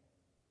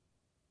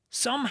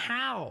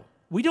 Somehow.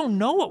 We don't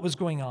know what was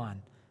going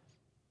on.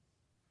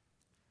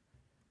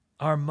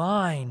 Our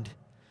mind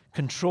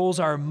controls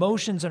our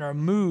emotions and our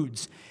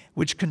moods,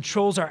 which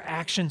controls our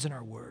actions and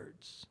our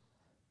words.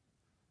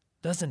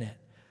 Doesn't it?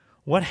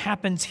 What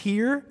happens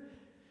here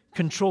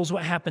controls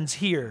what happens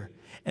here.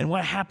 And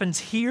what happens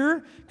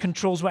here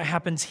controls what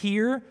happens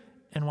here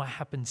and what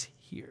happens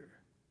here.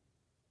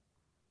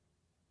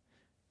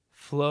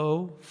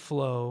 Flow,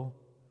 flow,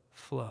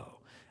 flow.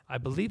 I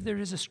believe there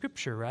is a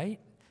scripture, right,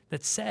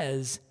 that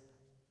says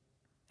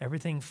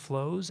everything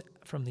flows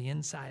from the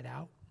inside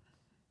out.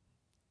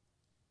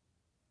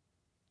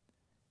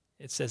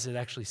 It says it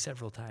actually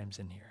several times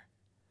in here.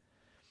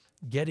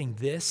 Getting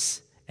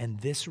this and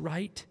this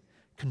right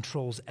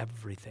controls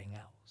everything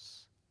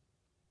else.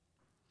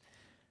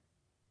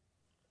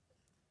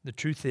 The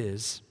truth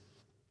is,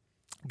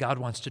 God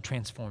wants to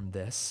transform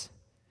this,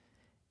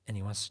 and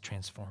He wants to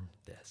transform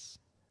this.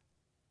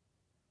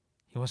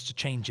 He wants to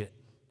change it.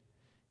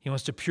 He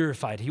wants to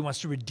purify it. He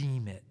wants to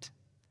redeem it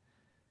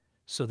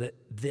so that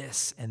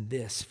this and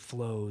this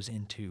flows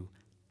into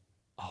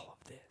all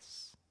of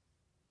this.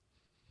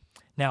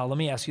 Now, let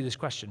me ask you this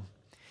question.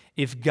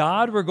 If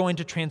God were going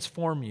to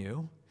transform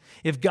you,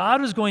 if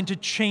God was going to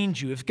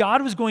change you, if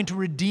God was going to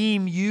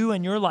redeem you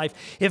and your life,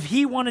 if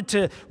he wanted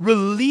to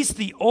release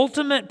the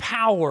ultimate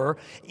power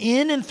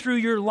in and through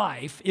your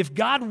life, if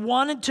God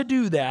wanted to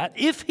do that,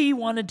 if he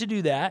wanted to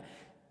do that,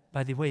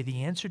 by the way,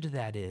 the answer to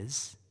that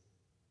is,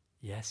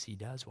 yes, he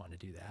does want to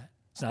do that.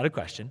 It's not a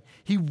question.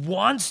 He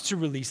wants to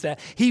release that.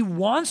 He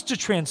wants to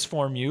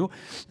transform you.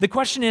 The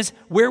question is,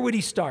 where would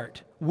he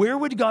start? Where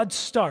would God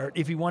start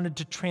if he wanted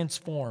to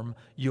transform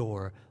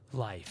your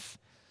life?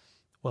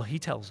 Well, he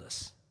tells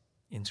us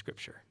in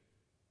Scripture.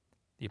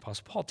 The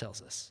Apostle Paul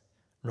tells us.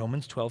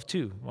 Romans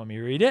 12:2. Want me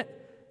to read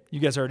it? You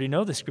guys already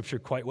know the Scripture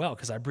quite well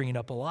because I bring it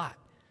up a lot.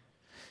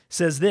 It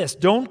says this,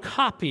 don't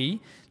copy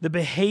the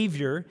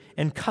behavior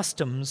and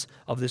customs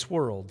of this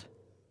world,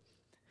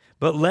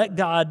 but let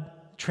God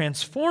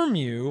transform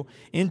you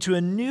into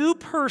a new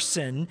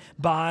person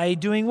by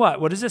doing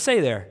what? What does it say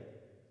there?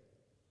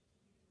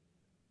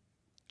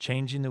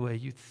 Changing the way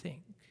you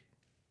think.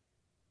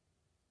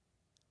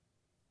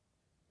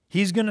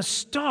 He's going to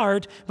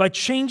start by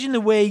changing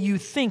the way you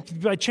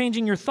think, by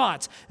changing your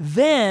thoughts.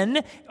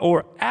 Then,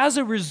 or as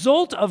a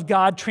result of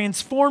God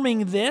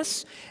transforming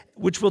this,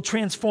 which will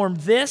transform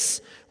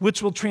this,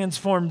 which will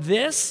transform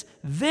this,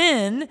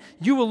 then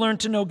you will learn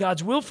to know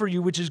God's will for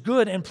you, which is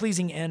good and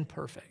pleasing and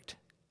perfect.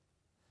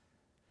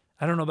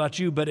 I don't know about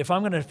you, but if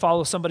I'm going to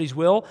follow somebody's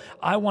will,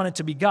 I want it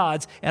to be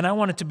God's, and I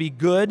want it to be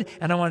good,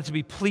 and I want it to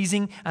be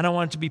pleasing, and I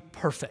want it to be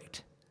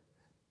perfect.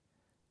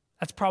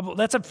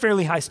 That's a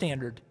fairly high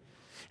standard.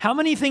 How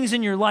many things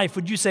in your life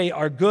would you say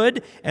are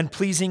good and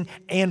pleasing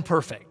and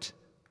perfect?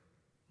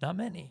 Not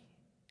many.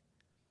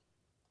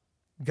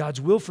 God's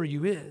will for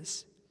you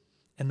is.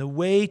 And the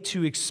way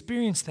to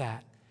experience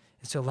that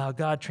is to allow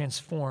God to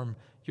transform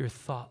your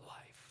thought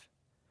life.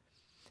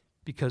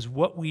 Because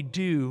what we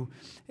do,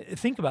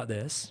 think about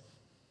this.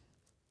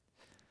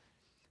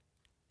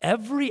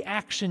 Every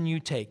action you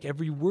take,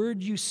 every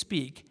word you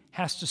speak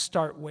has to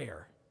start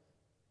where?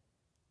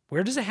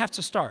 Where does it have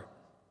to start?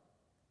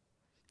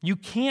 You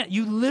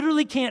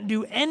literally can't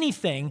do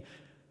anything.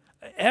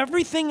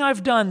 Everything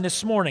I've done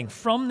this morning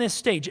from this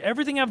stage,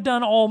 everything I've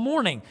done all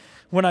morning,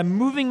 when I'm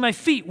moving my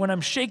feet, when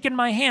I'm shaking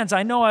my hands,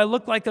 I know I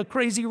look like a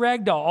crazy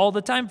rag doll all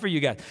the time for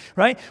you guys,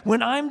 right?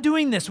 When I'm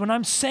doing this, when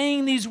I'm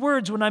saying these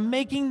words, when I'm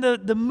making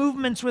the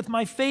movements with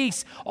my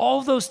face, all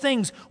of those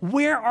things,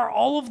 where are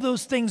all of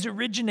those things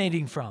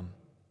originating from?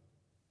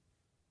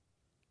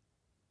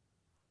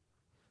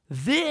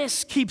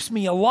 This keeps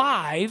me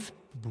alive.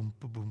 Boom,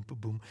 boom, boom, boom,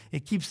 boom.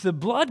 It keeps the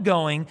blood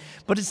going,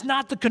 but it's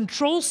not the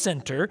control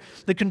center.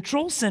 The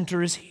control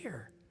center is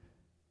here.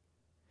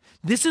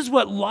 This is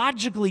what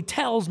logically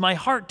tells my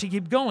heart to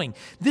keep going.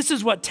 This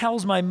is what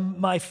tells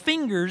my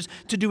fingers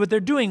to do what they're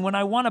doing. When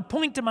I want to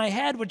point to my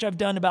head, which I've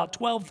done about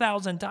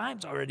 12,000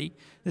 times already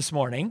this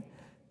morning,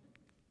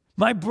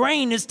 my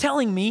brain is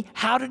telling me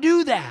how to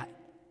do that.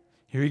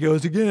 Here he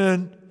goes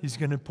again. He's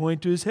going to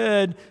point to his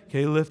head.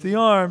 Okay, lift the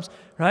arms,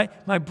 right?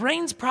 My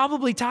brain's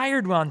probably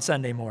tired on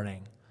Sunday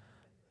morning.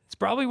 It's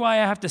probably why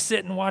I have to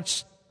sit and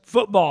watch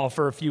football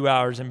for a few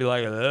hours and be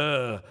like,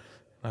 ugh.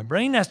 My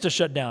brain has to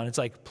shut down. It's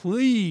like,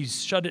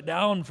 please shut it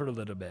down for a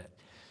little bit.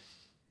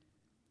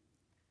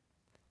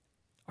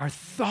 Our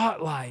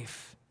thought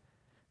life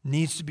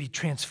needs to be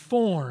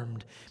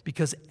transformed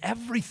because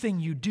everything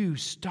you do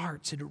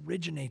it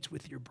originates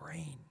with your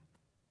brain,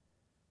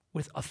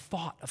 with a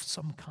thought of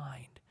some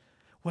kind,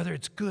 whether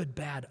it's good,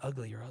 bad,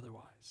 ugly, or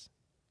otherwise.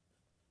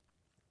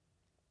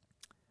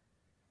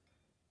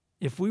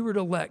 If we were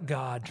to let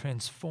God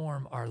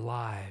transform our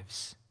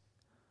lives,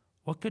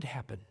 what could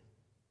happen?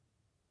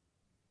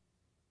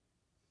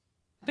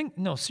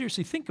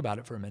 Seriously, think about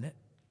it for a minute.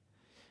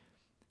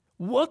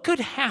 What could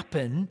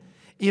happen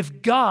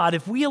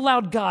if we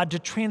allowed God to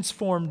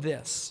transform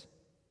this?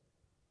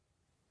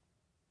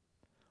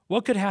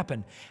 What could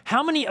happen?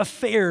 How many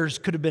affairs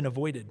could have been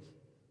avoided?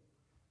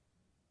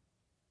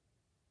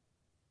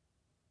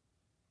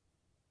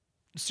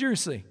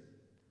 Seriously.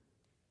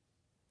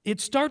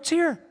 It starts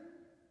here.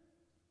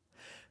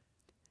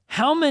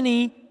 How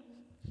many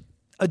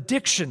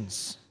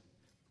addictions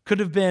could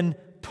have been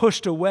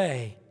pushed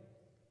away,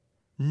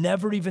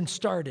 never even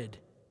started,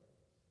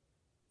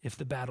 if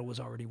the battle was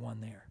already won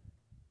there?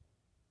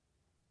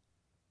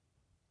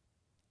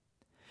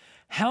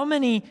 How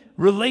many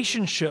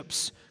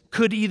relationships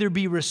could either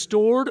be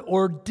restored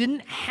or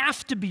didn't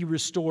have to be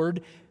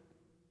restored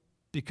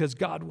because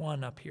God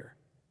won up here?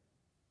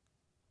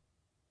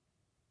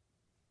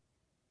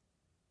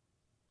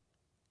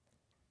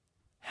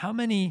 How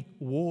many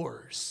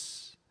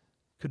wars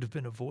could have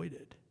been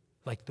avoided,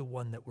 like the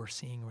one that we're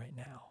seeing right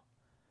now,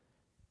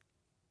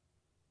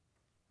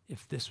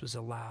 if this was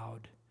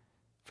allowed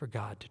for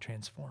God to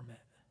transform it?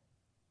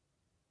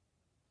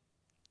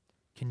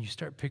 Can you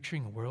start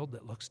picturing a world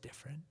that looks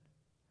different?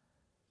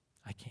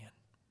 I can.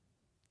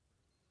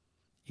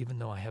 Even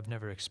though I have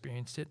never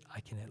experienced it, I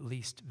can at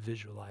least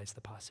visualize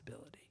the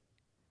possibility.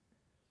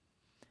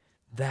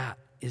 That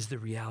is the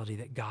reality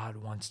that God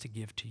wants to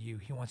give to you.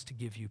 He wants to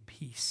give you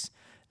peace,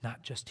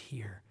 not just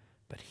here,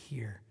 but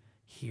here,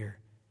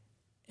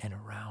 and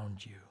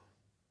around you.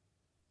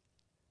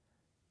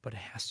 But it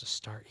has to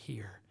start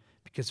here,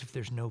 because if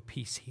there's no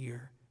peace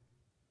here,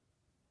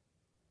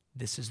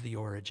 this is the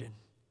origin.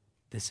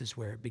 This is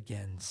where it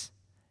begins,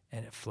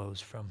 and it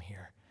flows from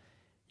here.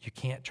 You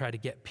can't try to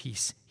get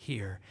peace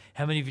here.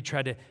 How many of you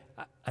try to,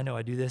 I know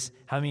I do this,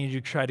 how many of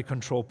you try to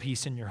control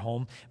peace in your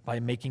home by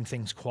making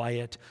things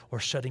quiet or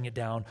shutting it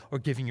down or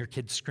giving your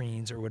kids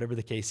screens or whatever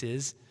the case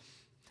is?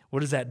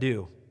 What does that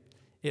do?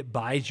 It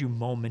buys you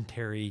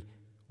momentary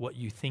what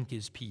you think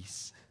is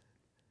peace,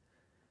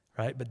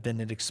 right? But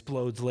then it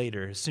explodes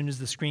later. As soon as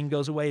the screen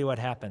goes away, what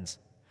happens?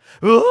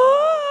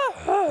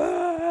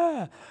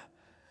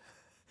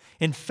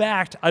 In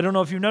fact, I don't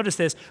know if you've noticed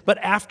this, but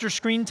after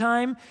screen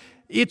time,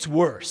 it's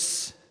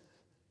worse.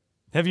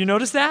 Have you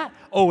noticed that?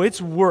 Oh, it's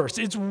worse.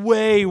 It's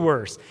way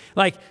worse.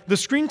 Like the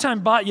screen time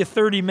bought you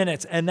 30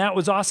 minutes, and that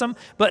was awesome,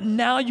 but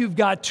now you've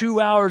got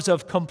 2 hours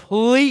of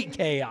complete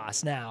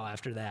chaos now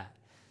after that.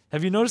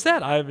 Have you noticed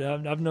that? I've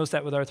noticed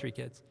that with our 3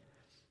 kids.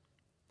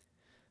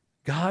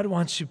 God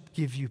wants to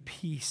give you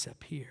peace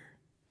up here.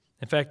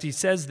 In fact, he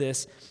says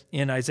this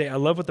in Isaiah. I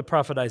love what the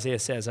prophet Isaiah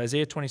says.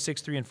 Isaiah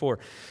 26, 3 and 4.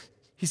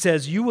 He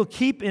says, you will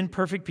keep in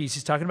perfect peace.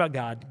 He's talking about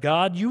God.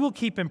 God, you will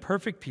keep in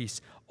perfect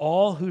peace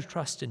all who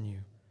trust in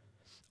you,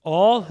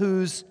 all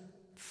whose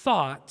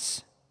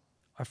thoughts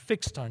are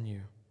fixed on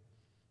you.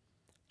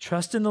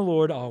 Trust in the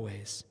Lord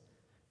always,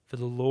 for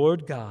the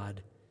Lord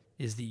God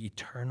is the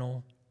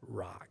eternal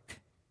rock.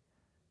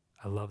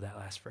 I love that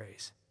last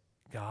phrase.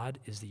 God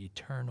is the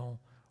eternal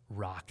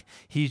rock.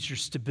 He's your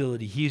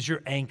stability. He's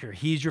your anchor.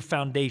 He's your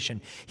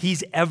foundation.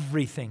 He's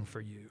everything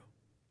for you.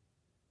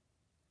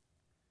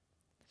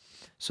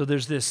 So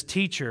there's this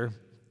teacher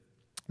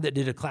that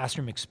did a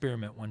classroom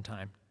experiment one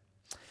time.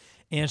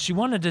 And she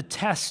wanted to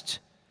test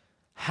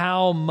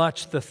how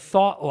much the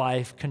thought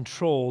life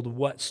controlled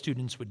what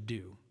students would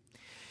do.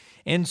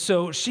 And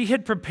so she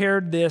had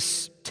prepared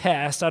this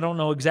test. I don't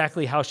know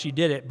exactly how she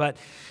did it, but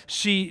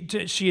she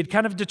had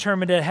kind of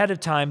determined ahead of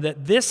time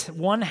that this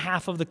one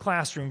half of the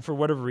classroom, for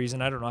whatever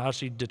reason, I don't know how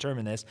she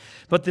determined this,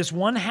 but this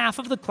one half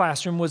of the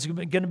classroom was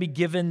going to be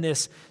given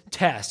this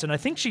test. And I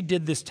think she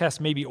did this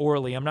test maybe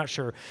orally, I'm not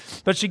sure.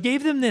 But she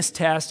gave them this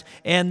test,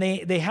 and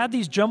they had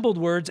these jumbled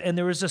words, and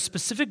there was a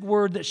specific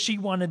word that she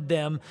wanted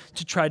them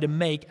to try to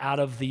make out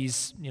of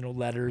these,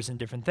 letters and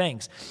different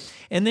things.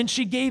 And then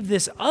she gave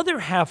this other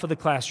half of the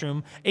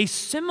classroom a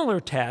similar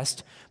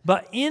test,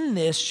 but in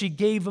this, she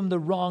gave them the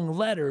wrong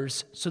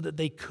letters so that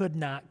they could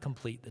not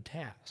complete the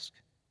task.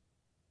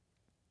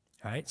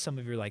 All right? Some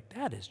of you are like,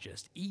 that is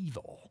just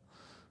evil.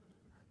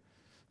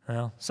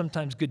 Well,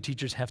 sometimes good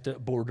teachers have to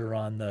border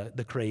on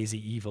the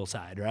crazy evil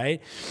side,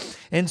 right?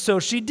 And so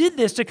she did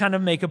this to kind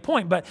of make a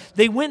point, but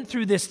they went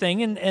through this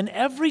thing, and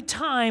every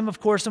time, of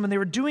course, when they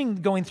were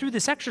going through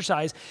this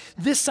exercise,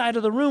 this side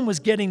of the room was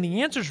getting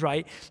the answers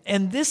right,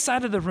 and this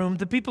side of the room,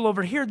 the people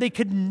over here, they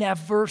could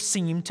never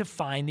seem to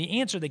find the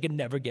answer. They could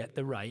never get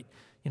the right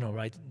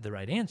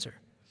answer.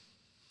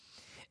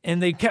 And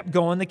they kept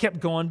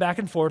going back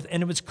and forth,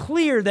 and it was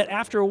clear that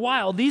after a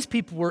while, these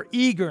people were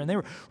eager, and they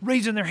were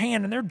raising their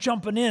hand, and they're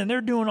jumping in, and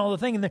they're doing all the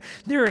thing, and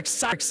they're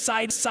excited,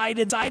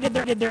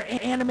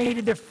 they're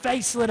animated, their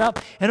face lit up,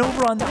 and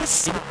over on this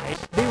side,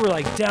 they were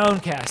like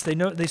downcast.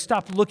 They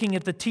stopped looking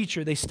at the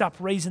teacher, they stopped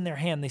raising their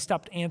hand, they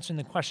stopped answering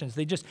the questions,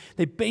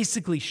 they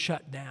basically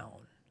shut down.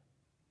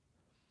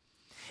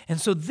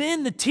 And so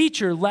then the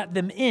teacher let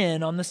them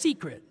in on the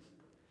secret.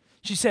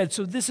 She said,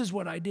 so this is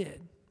what I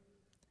did.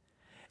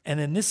 And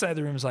then this side of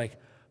the room is like,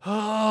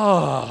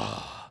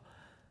 oh.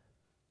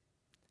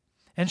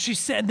 And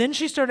then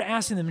she started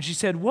asking them, and she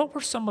said, what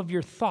were some of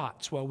your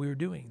thoughts while we were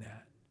doing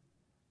that?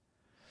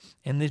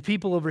 And the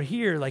people over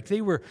here, like they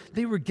were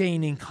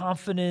gaining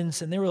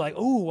confidence, and they were like,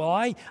 oh, well,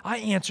 I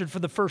answered for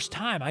the first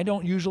time. I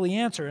don't usually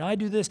answer, and I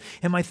do this.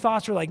 And my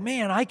thoughts were like,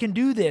 man, I can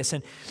do this.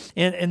 And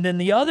then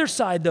the other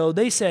side, though,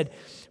 they said,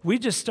 we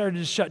just started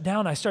to shut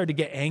down. I started to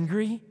get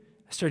angry.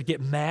 I started to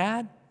get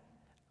mad.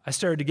 I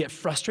started to get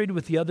frustrated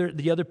with the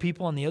other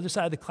people on the other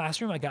side of the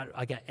classroom. I got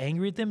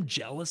angry at them,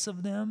 jealous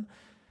of them.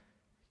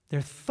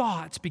 Their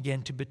thoughts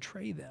began to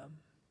betray them.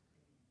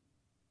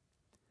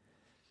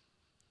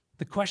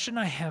 The question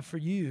I have for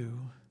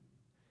you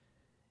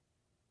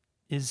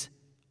is,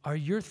 are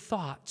your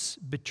thoughts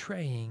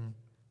betraying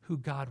who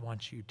God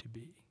wants you to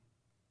be?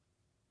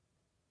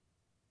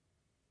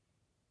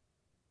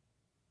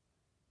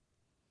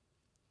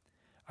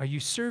 Are you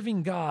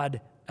serving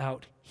God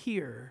out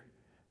here,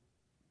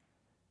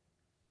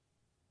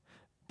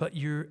 but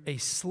you're a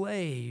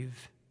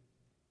slave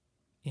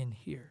in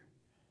here?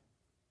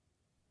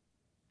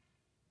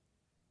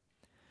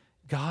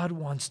 God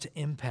wants to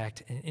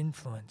impact and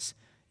influence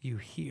you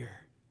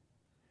here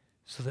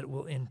so that it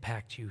will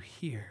impact you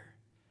here,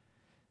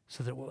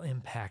 so that it will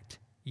impact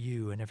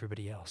you and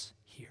everybody else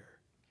here.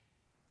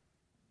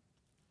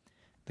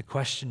 The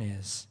question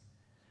is,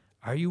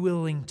 are you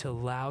willing to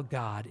allow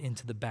God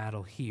into the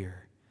battle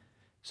here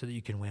so that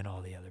you can win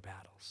all the other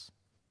battles?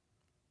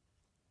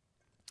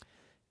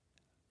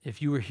 If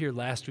you were here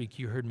last week,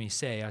 you heard me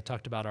say, I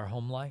talked about our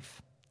home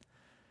life.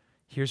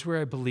 Here's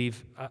where I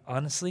believe, I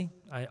honestly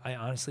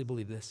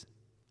believe this.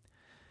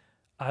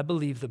 I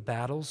believe the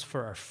battles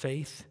for our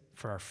faith,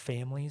 for our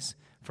families,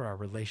 for our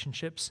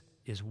relationships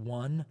is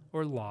won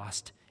or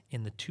lost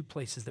in the two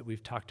places that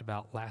we've talked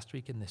about last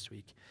week and this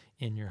week,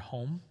 in your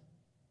home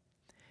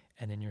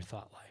and in your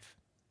thought life.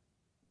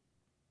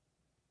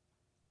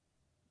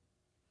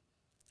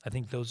 I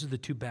think those are the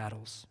two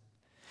battles.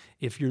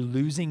 If you're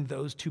losing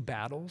those two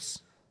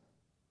battles,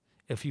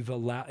 if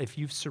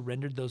you've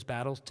surrendered those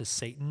battles to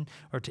Satan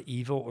or to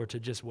evil or to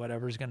just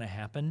whatever's going to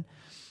happen,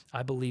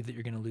 I believe that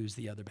you're going to lose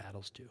the other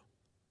battles too.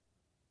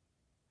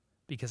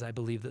 Because I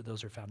believe that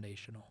those are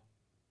foundational.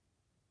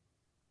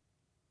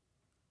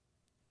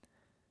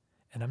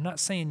 And I'm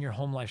not saying your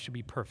home life should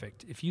be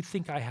perfect. If you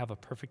think I have a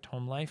perfect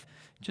home life,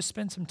 just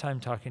spend some time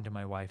talking to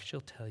my wife.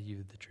 She'll tell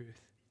you the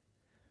truth.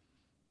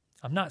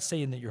 I'm not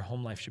saying that your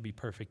home life should be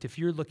perfect. If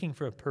you're looking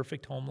for a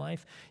perfect home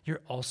life, your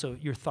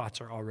thoughts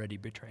are already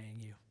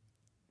betraying you.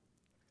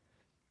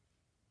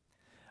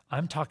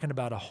 I'm talking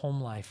about a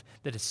home life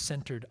that is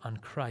centered on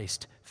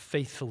Christ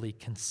faithfully,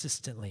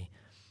 consistently.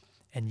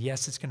 And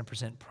yes, it's going to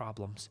present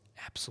problems,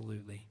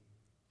 absolutely.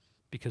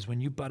 Because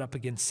when you butt up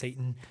against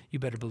Satan, you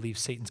better believe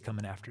Satan's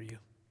coming after you.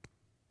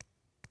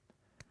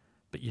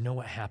 But you know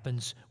what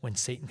happens when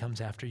Satan comes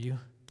after you?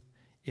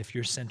 If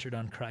you're centered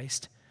on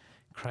Christ,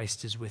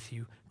 Christ is with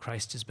you.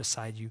 Christ is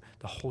beside you.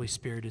 The Holy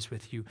Spirit is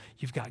with you.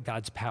 You've got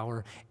God's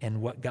power.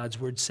 And what God's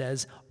word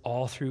says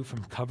all through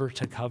from cover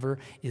to cover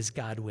is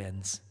God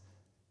wins.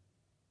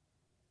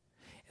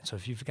 And so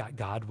if you've got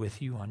God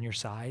with you on your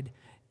side,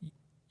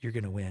 you're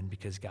going to win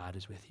because God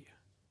is with you.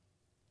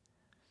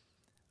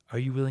 Are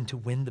you willing to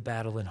win the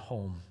battle in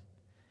home?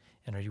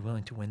 And are you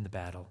willing to win the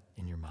battle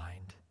in your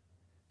mind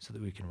so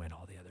that we can win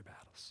all the other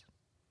battles?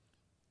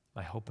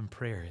 My hope and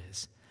prayer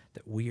is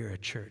that we are a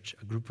church,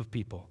 a group of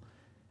people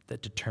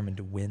that determined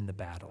to win the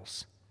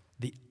battles,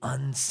 the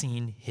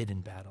unseen,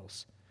 hidden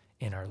battles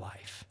in our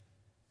life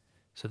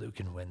so that we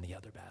can win the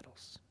other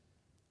battles.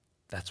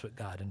 That's what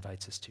God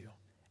invites us to.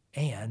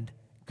 And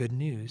good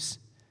news,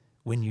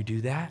 when you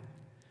do that,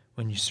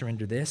 when you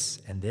surrender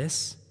this and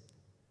this,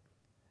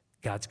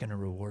 God's going to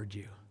reward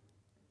you.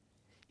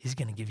 He's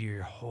going to give you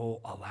your whole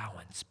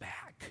allowance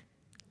back.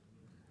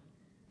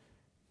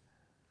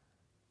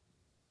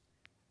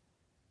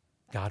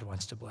 God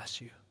wants to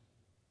bless you.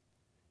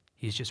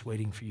 He's just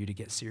waiting for you to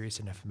get serious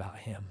enough about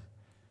him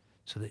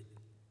so that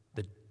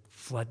the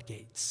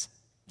floodgates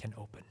can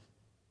open.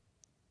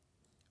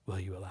 Will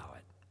you allow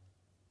it?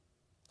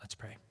 Let's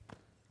pray.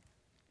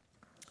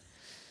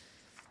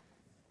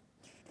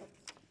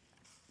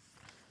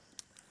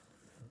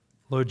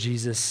 Lord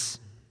Jesus,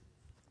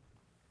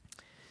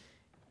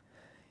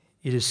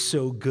 it is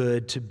so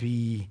good to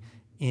be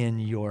in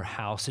your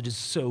house. It is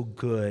so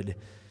good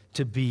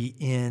to be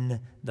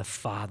in the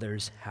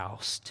Father's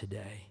house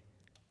today.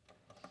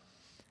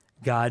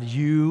 God,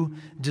 you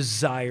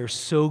desire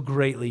so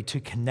greatly to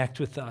connect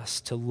with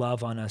us, to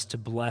love on us, to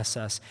bless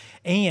us,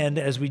 and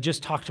as we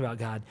just talked about,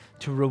 God,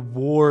 to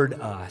reward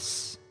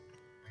us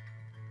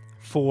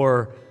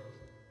for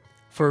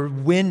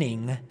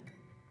winning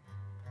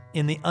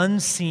in the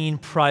unseen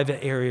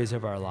private areas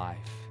of our life.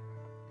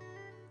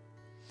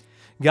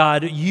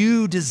 God,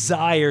 you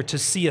desire to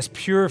see us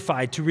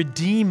purified, to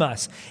redeem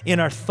us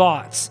in our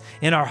thoughts,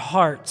 in our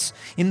hearts,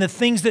 in the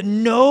things that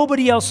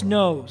nobody else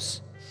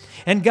knows.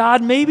 And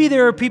God, maybe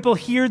there are people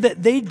here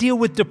that they deal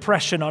with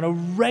depression on a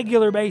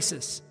regular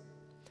basis.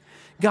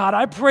 God,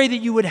 I pray that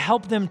you would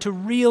help them to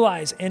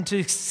realize and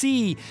to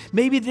see,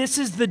 maybe this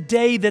is the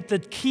day that the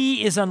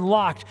key is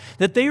unlocked,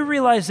 that they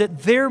realize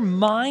that their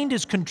mind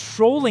is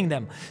controlling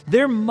them.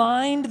 Their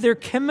mind, their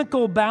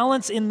chemical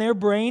balance in their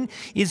brain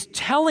is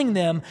telling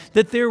them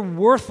that they're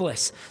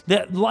worthless,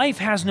 that life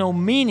has no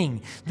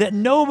meaning, that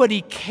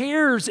nobody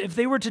cares if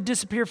they were to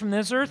disappear from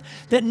this earth,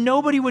 that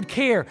nobody would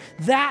care.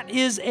 That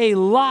is a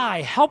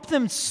lie. Help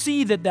them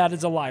see that that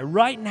is a lie.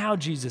 Right now,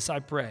 Jesus, I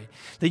pray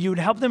that you would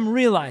help them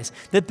realize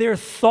that their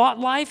thought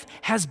life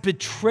has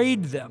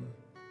betrayed them.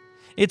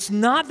 It's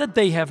not that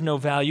they have no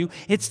value,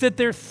 it's that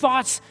their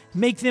thoughts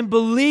make them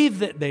believe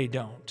that they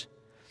don't.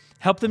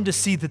 Help them to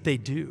see that they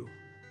do.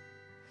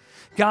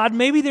 God,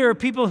 maybe there are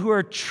people who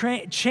are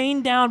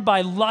chained down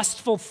by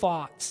lustful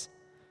thoughts.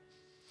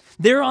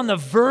 They're on the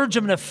verge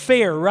of an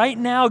affair right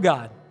now,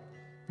 God.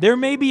 There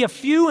may be a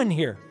few in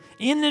here,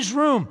 in this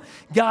room.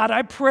 God,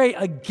 I pray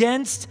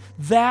against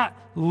that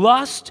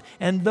lust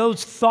and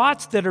those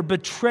thoughts that are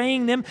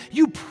betraying them.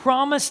 You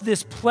promise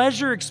this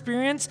pleasure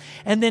experience,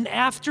 and then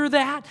after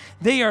that,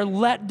 they are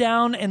let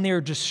down and they are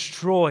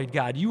destroyed,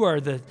 God.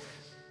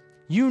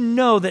 You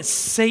know that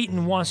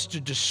Satan wants to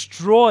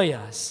destroy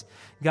us.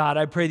 God,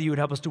 I pray that you would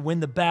help us to win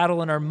the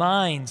battle in our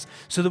minds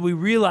so that we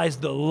realize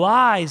the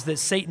lies that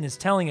Satan is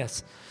telling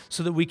us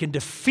so that we can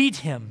defeat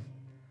him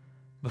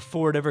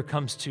before it ever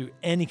comes to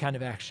any kind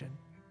of action.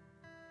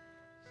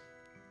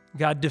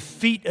 God,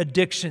 defeat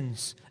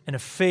addictions and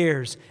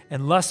affairs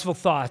and lustful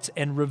thoughts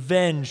and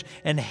revenge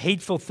and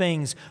hateful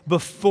things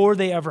before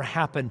they ever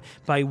happen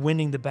by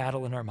winning the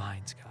battle in our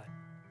minds, God.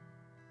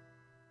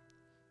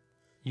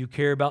 You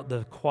care about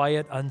the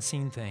quiet,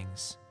 unseen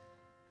things,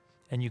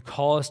 and you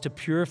call us to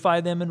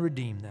purify them and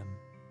redeem them.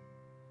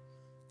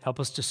 Help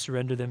us to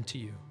surrender them to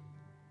you.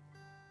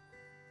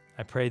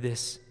 I pray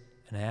this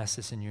and I ask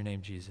this in your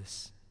name,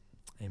 Jesus.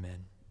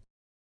 Amen.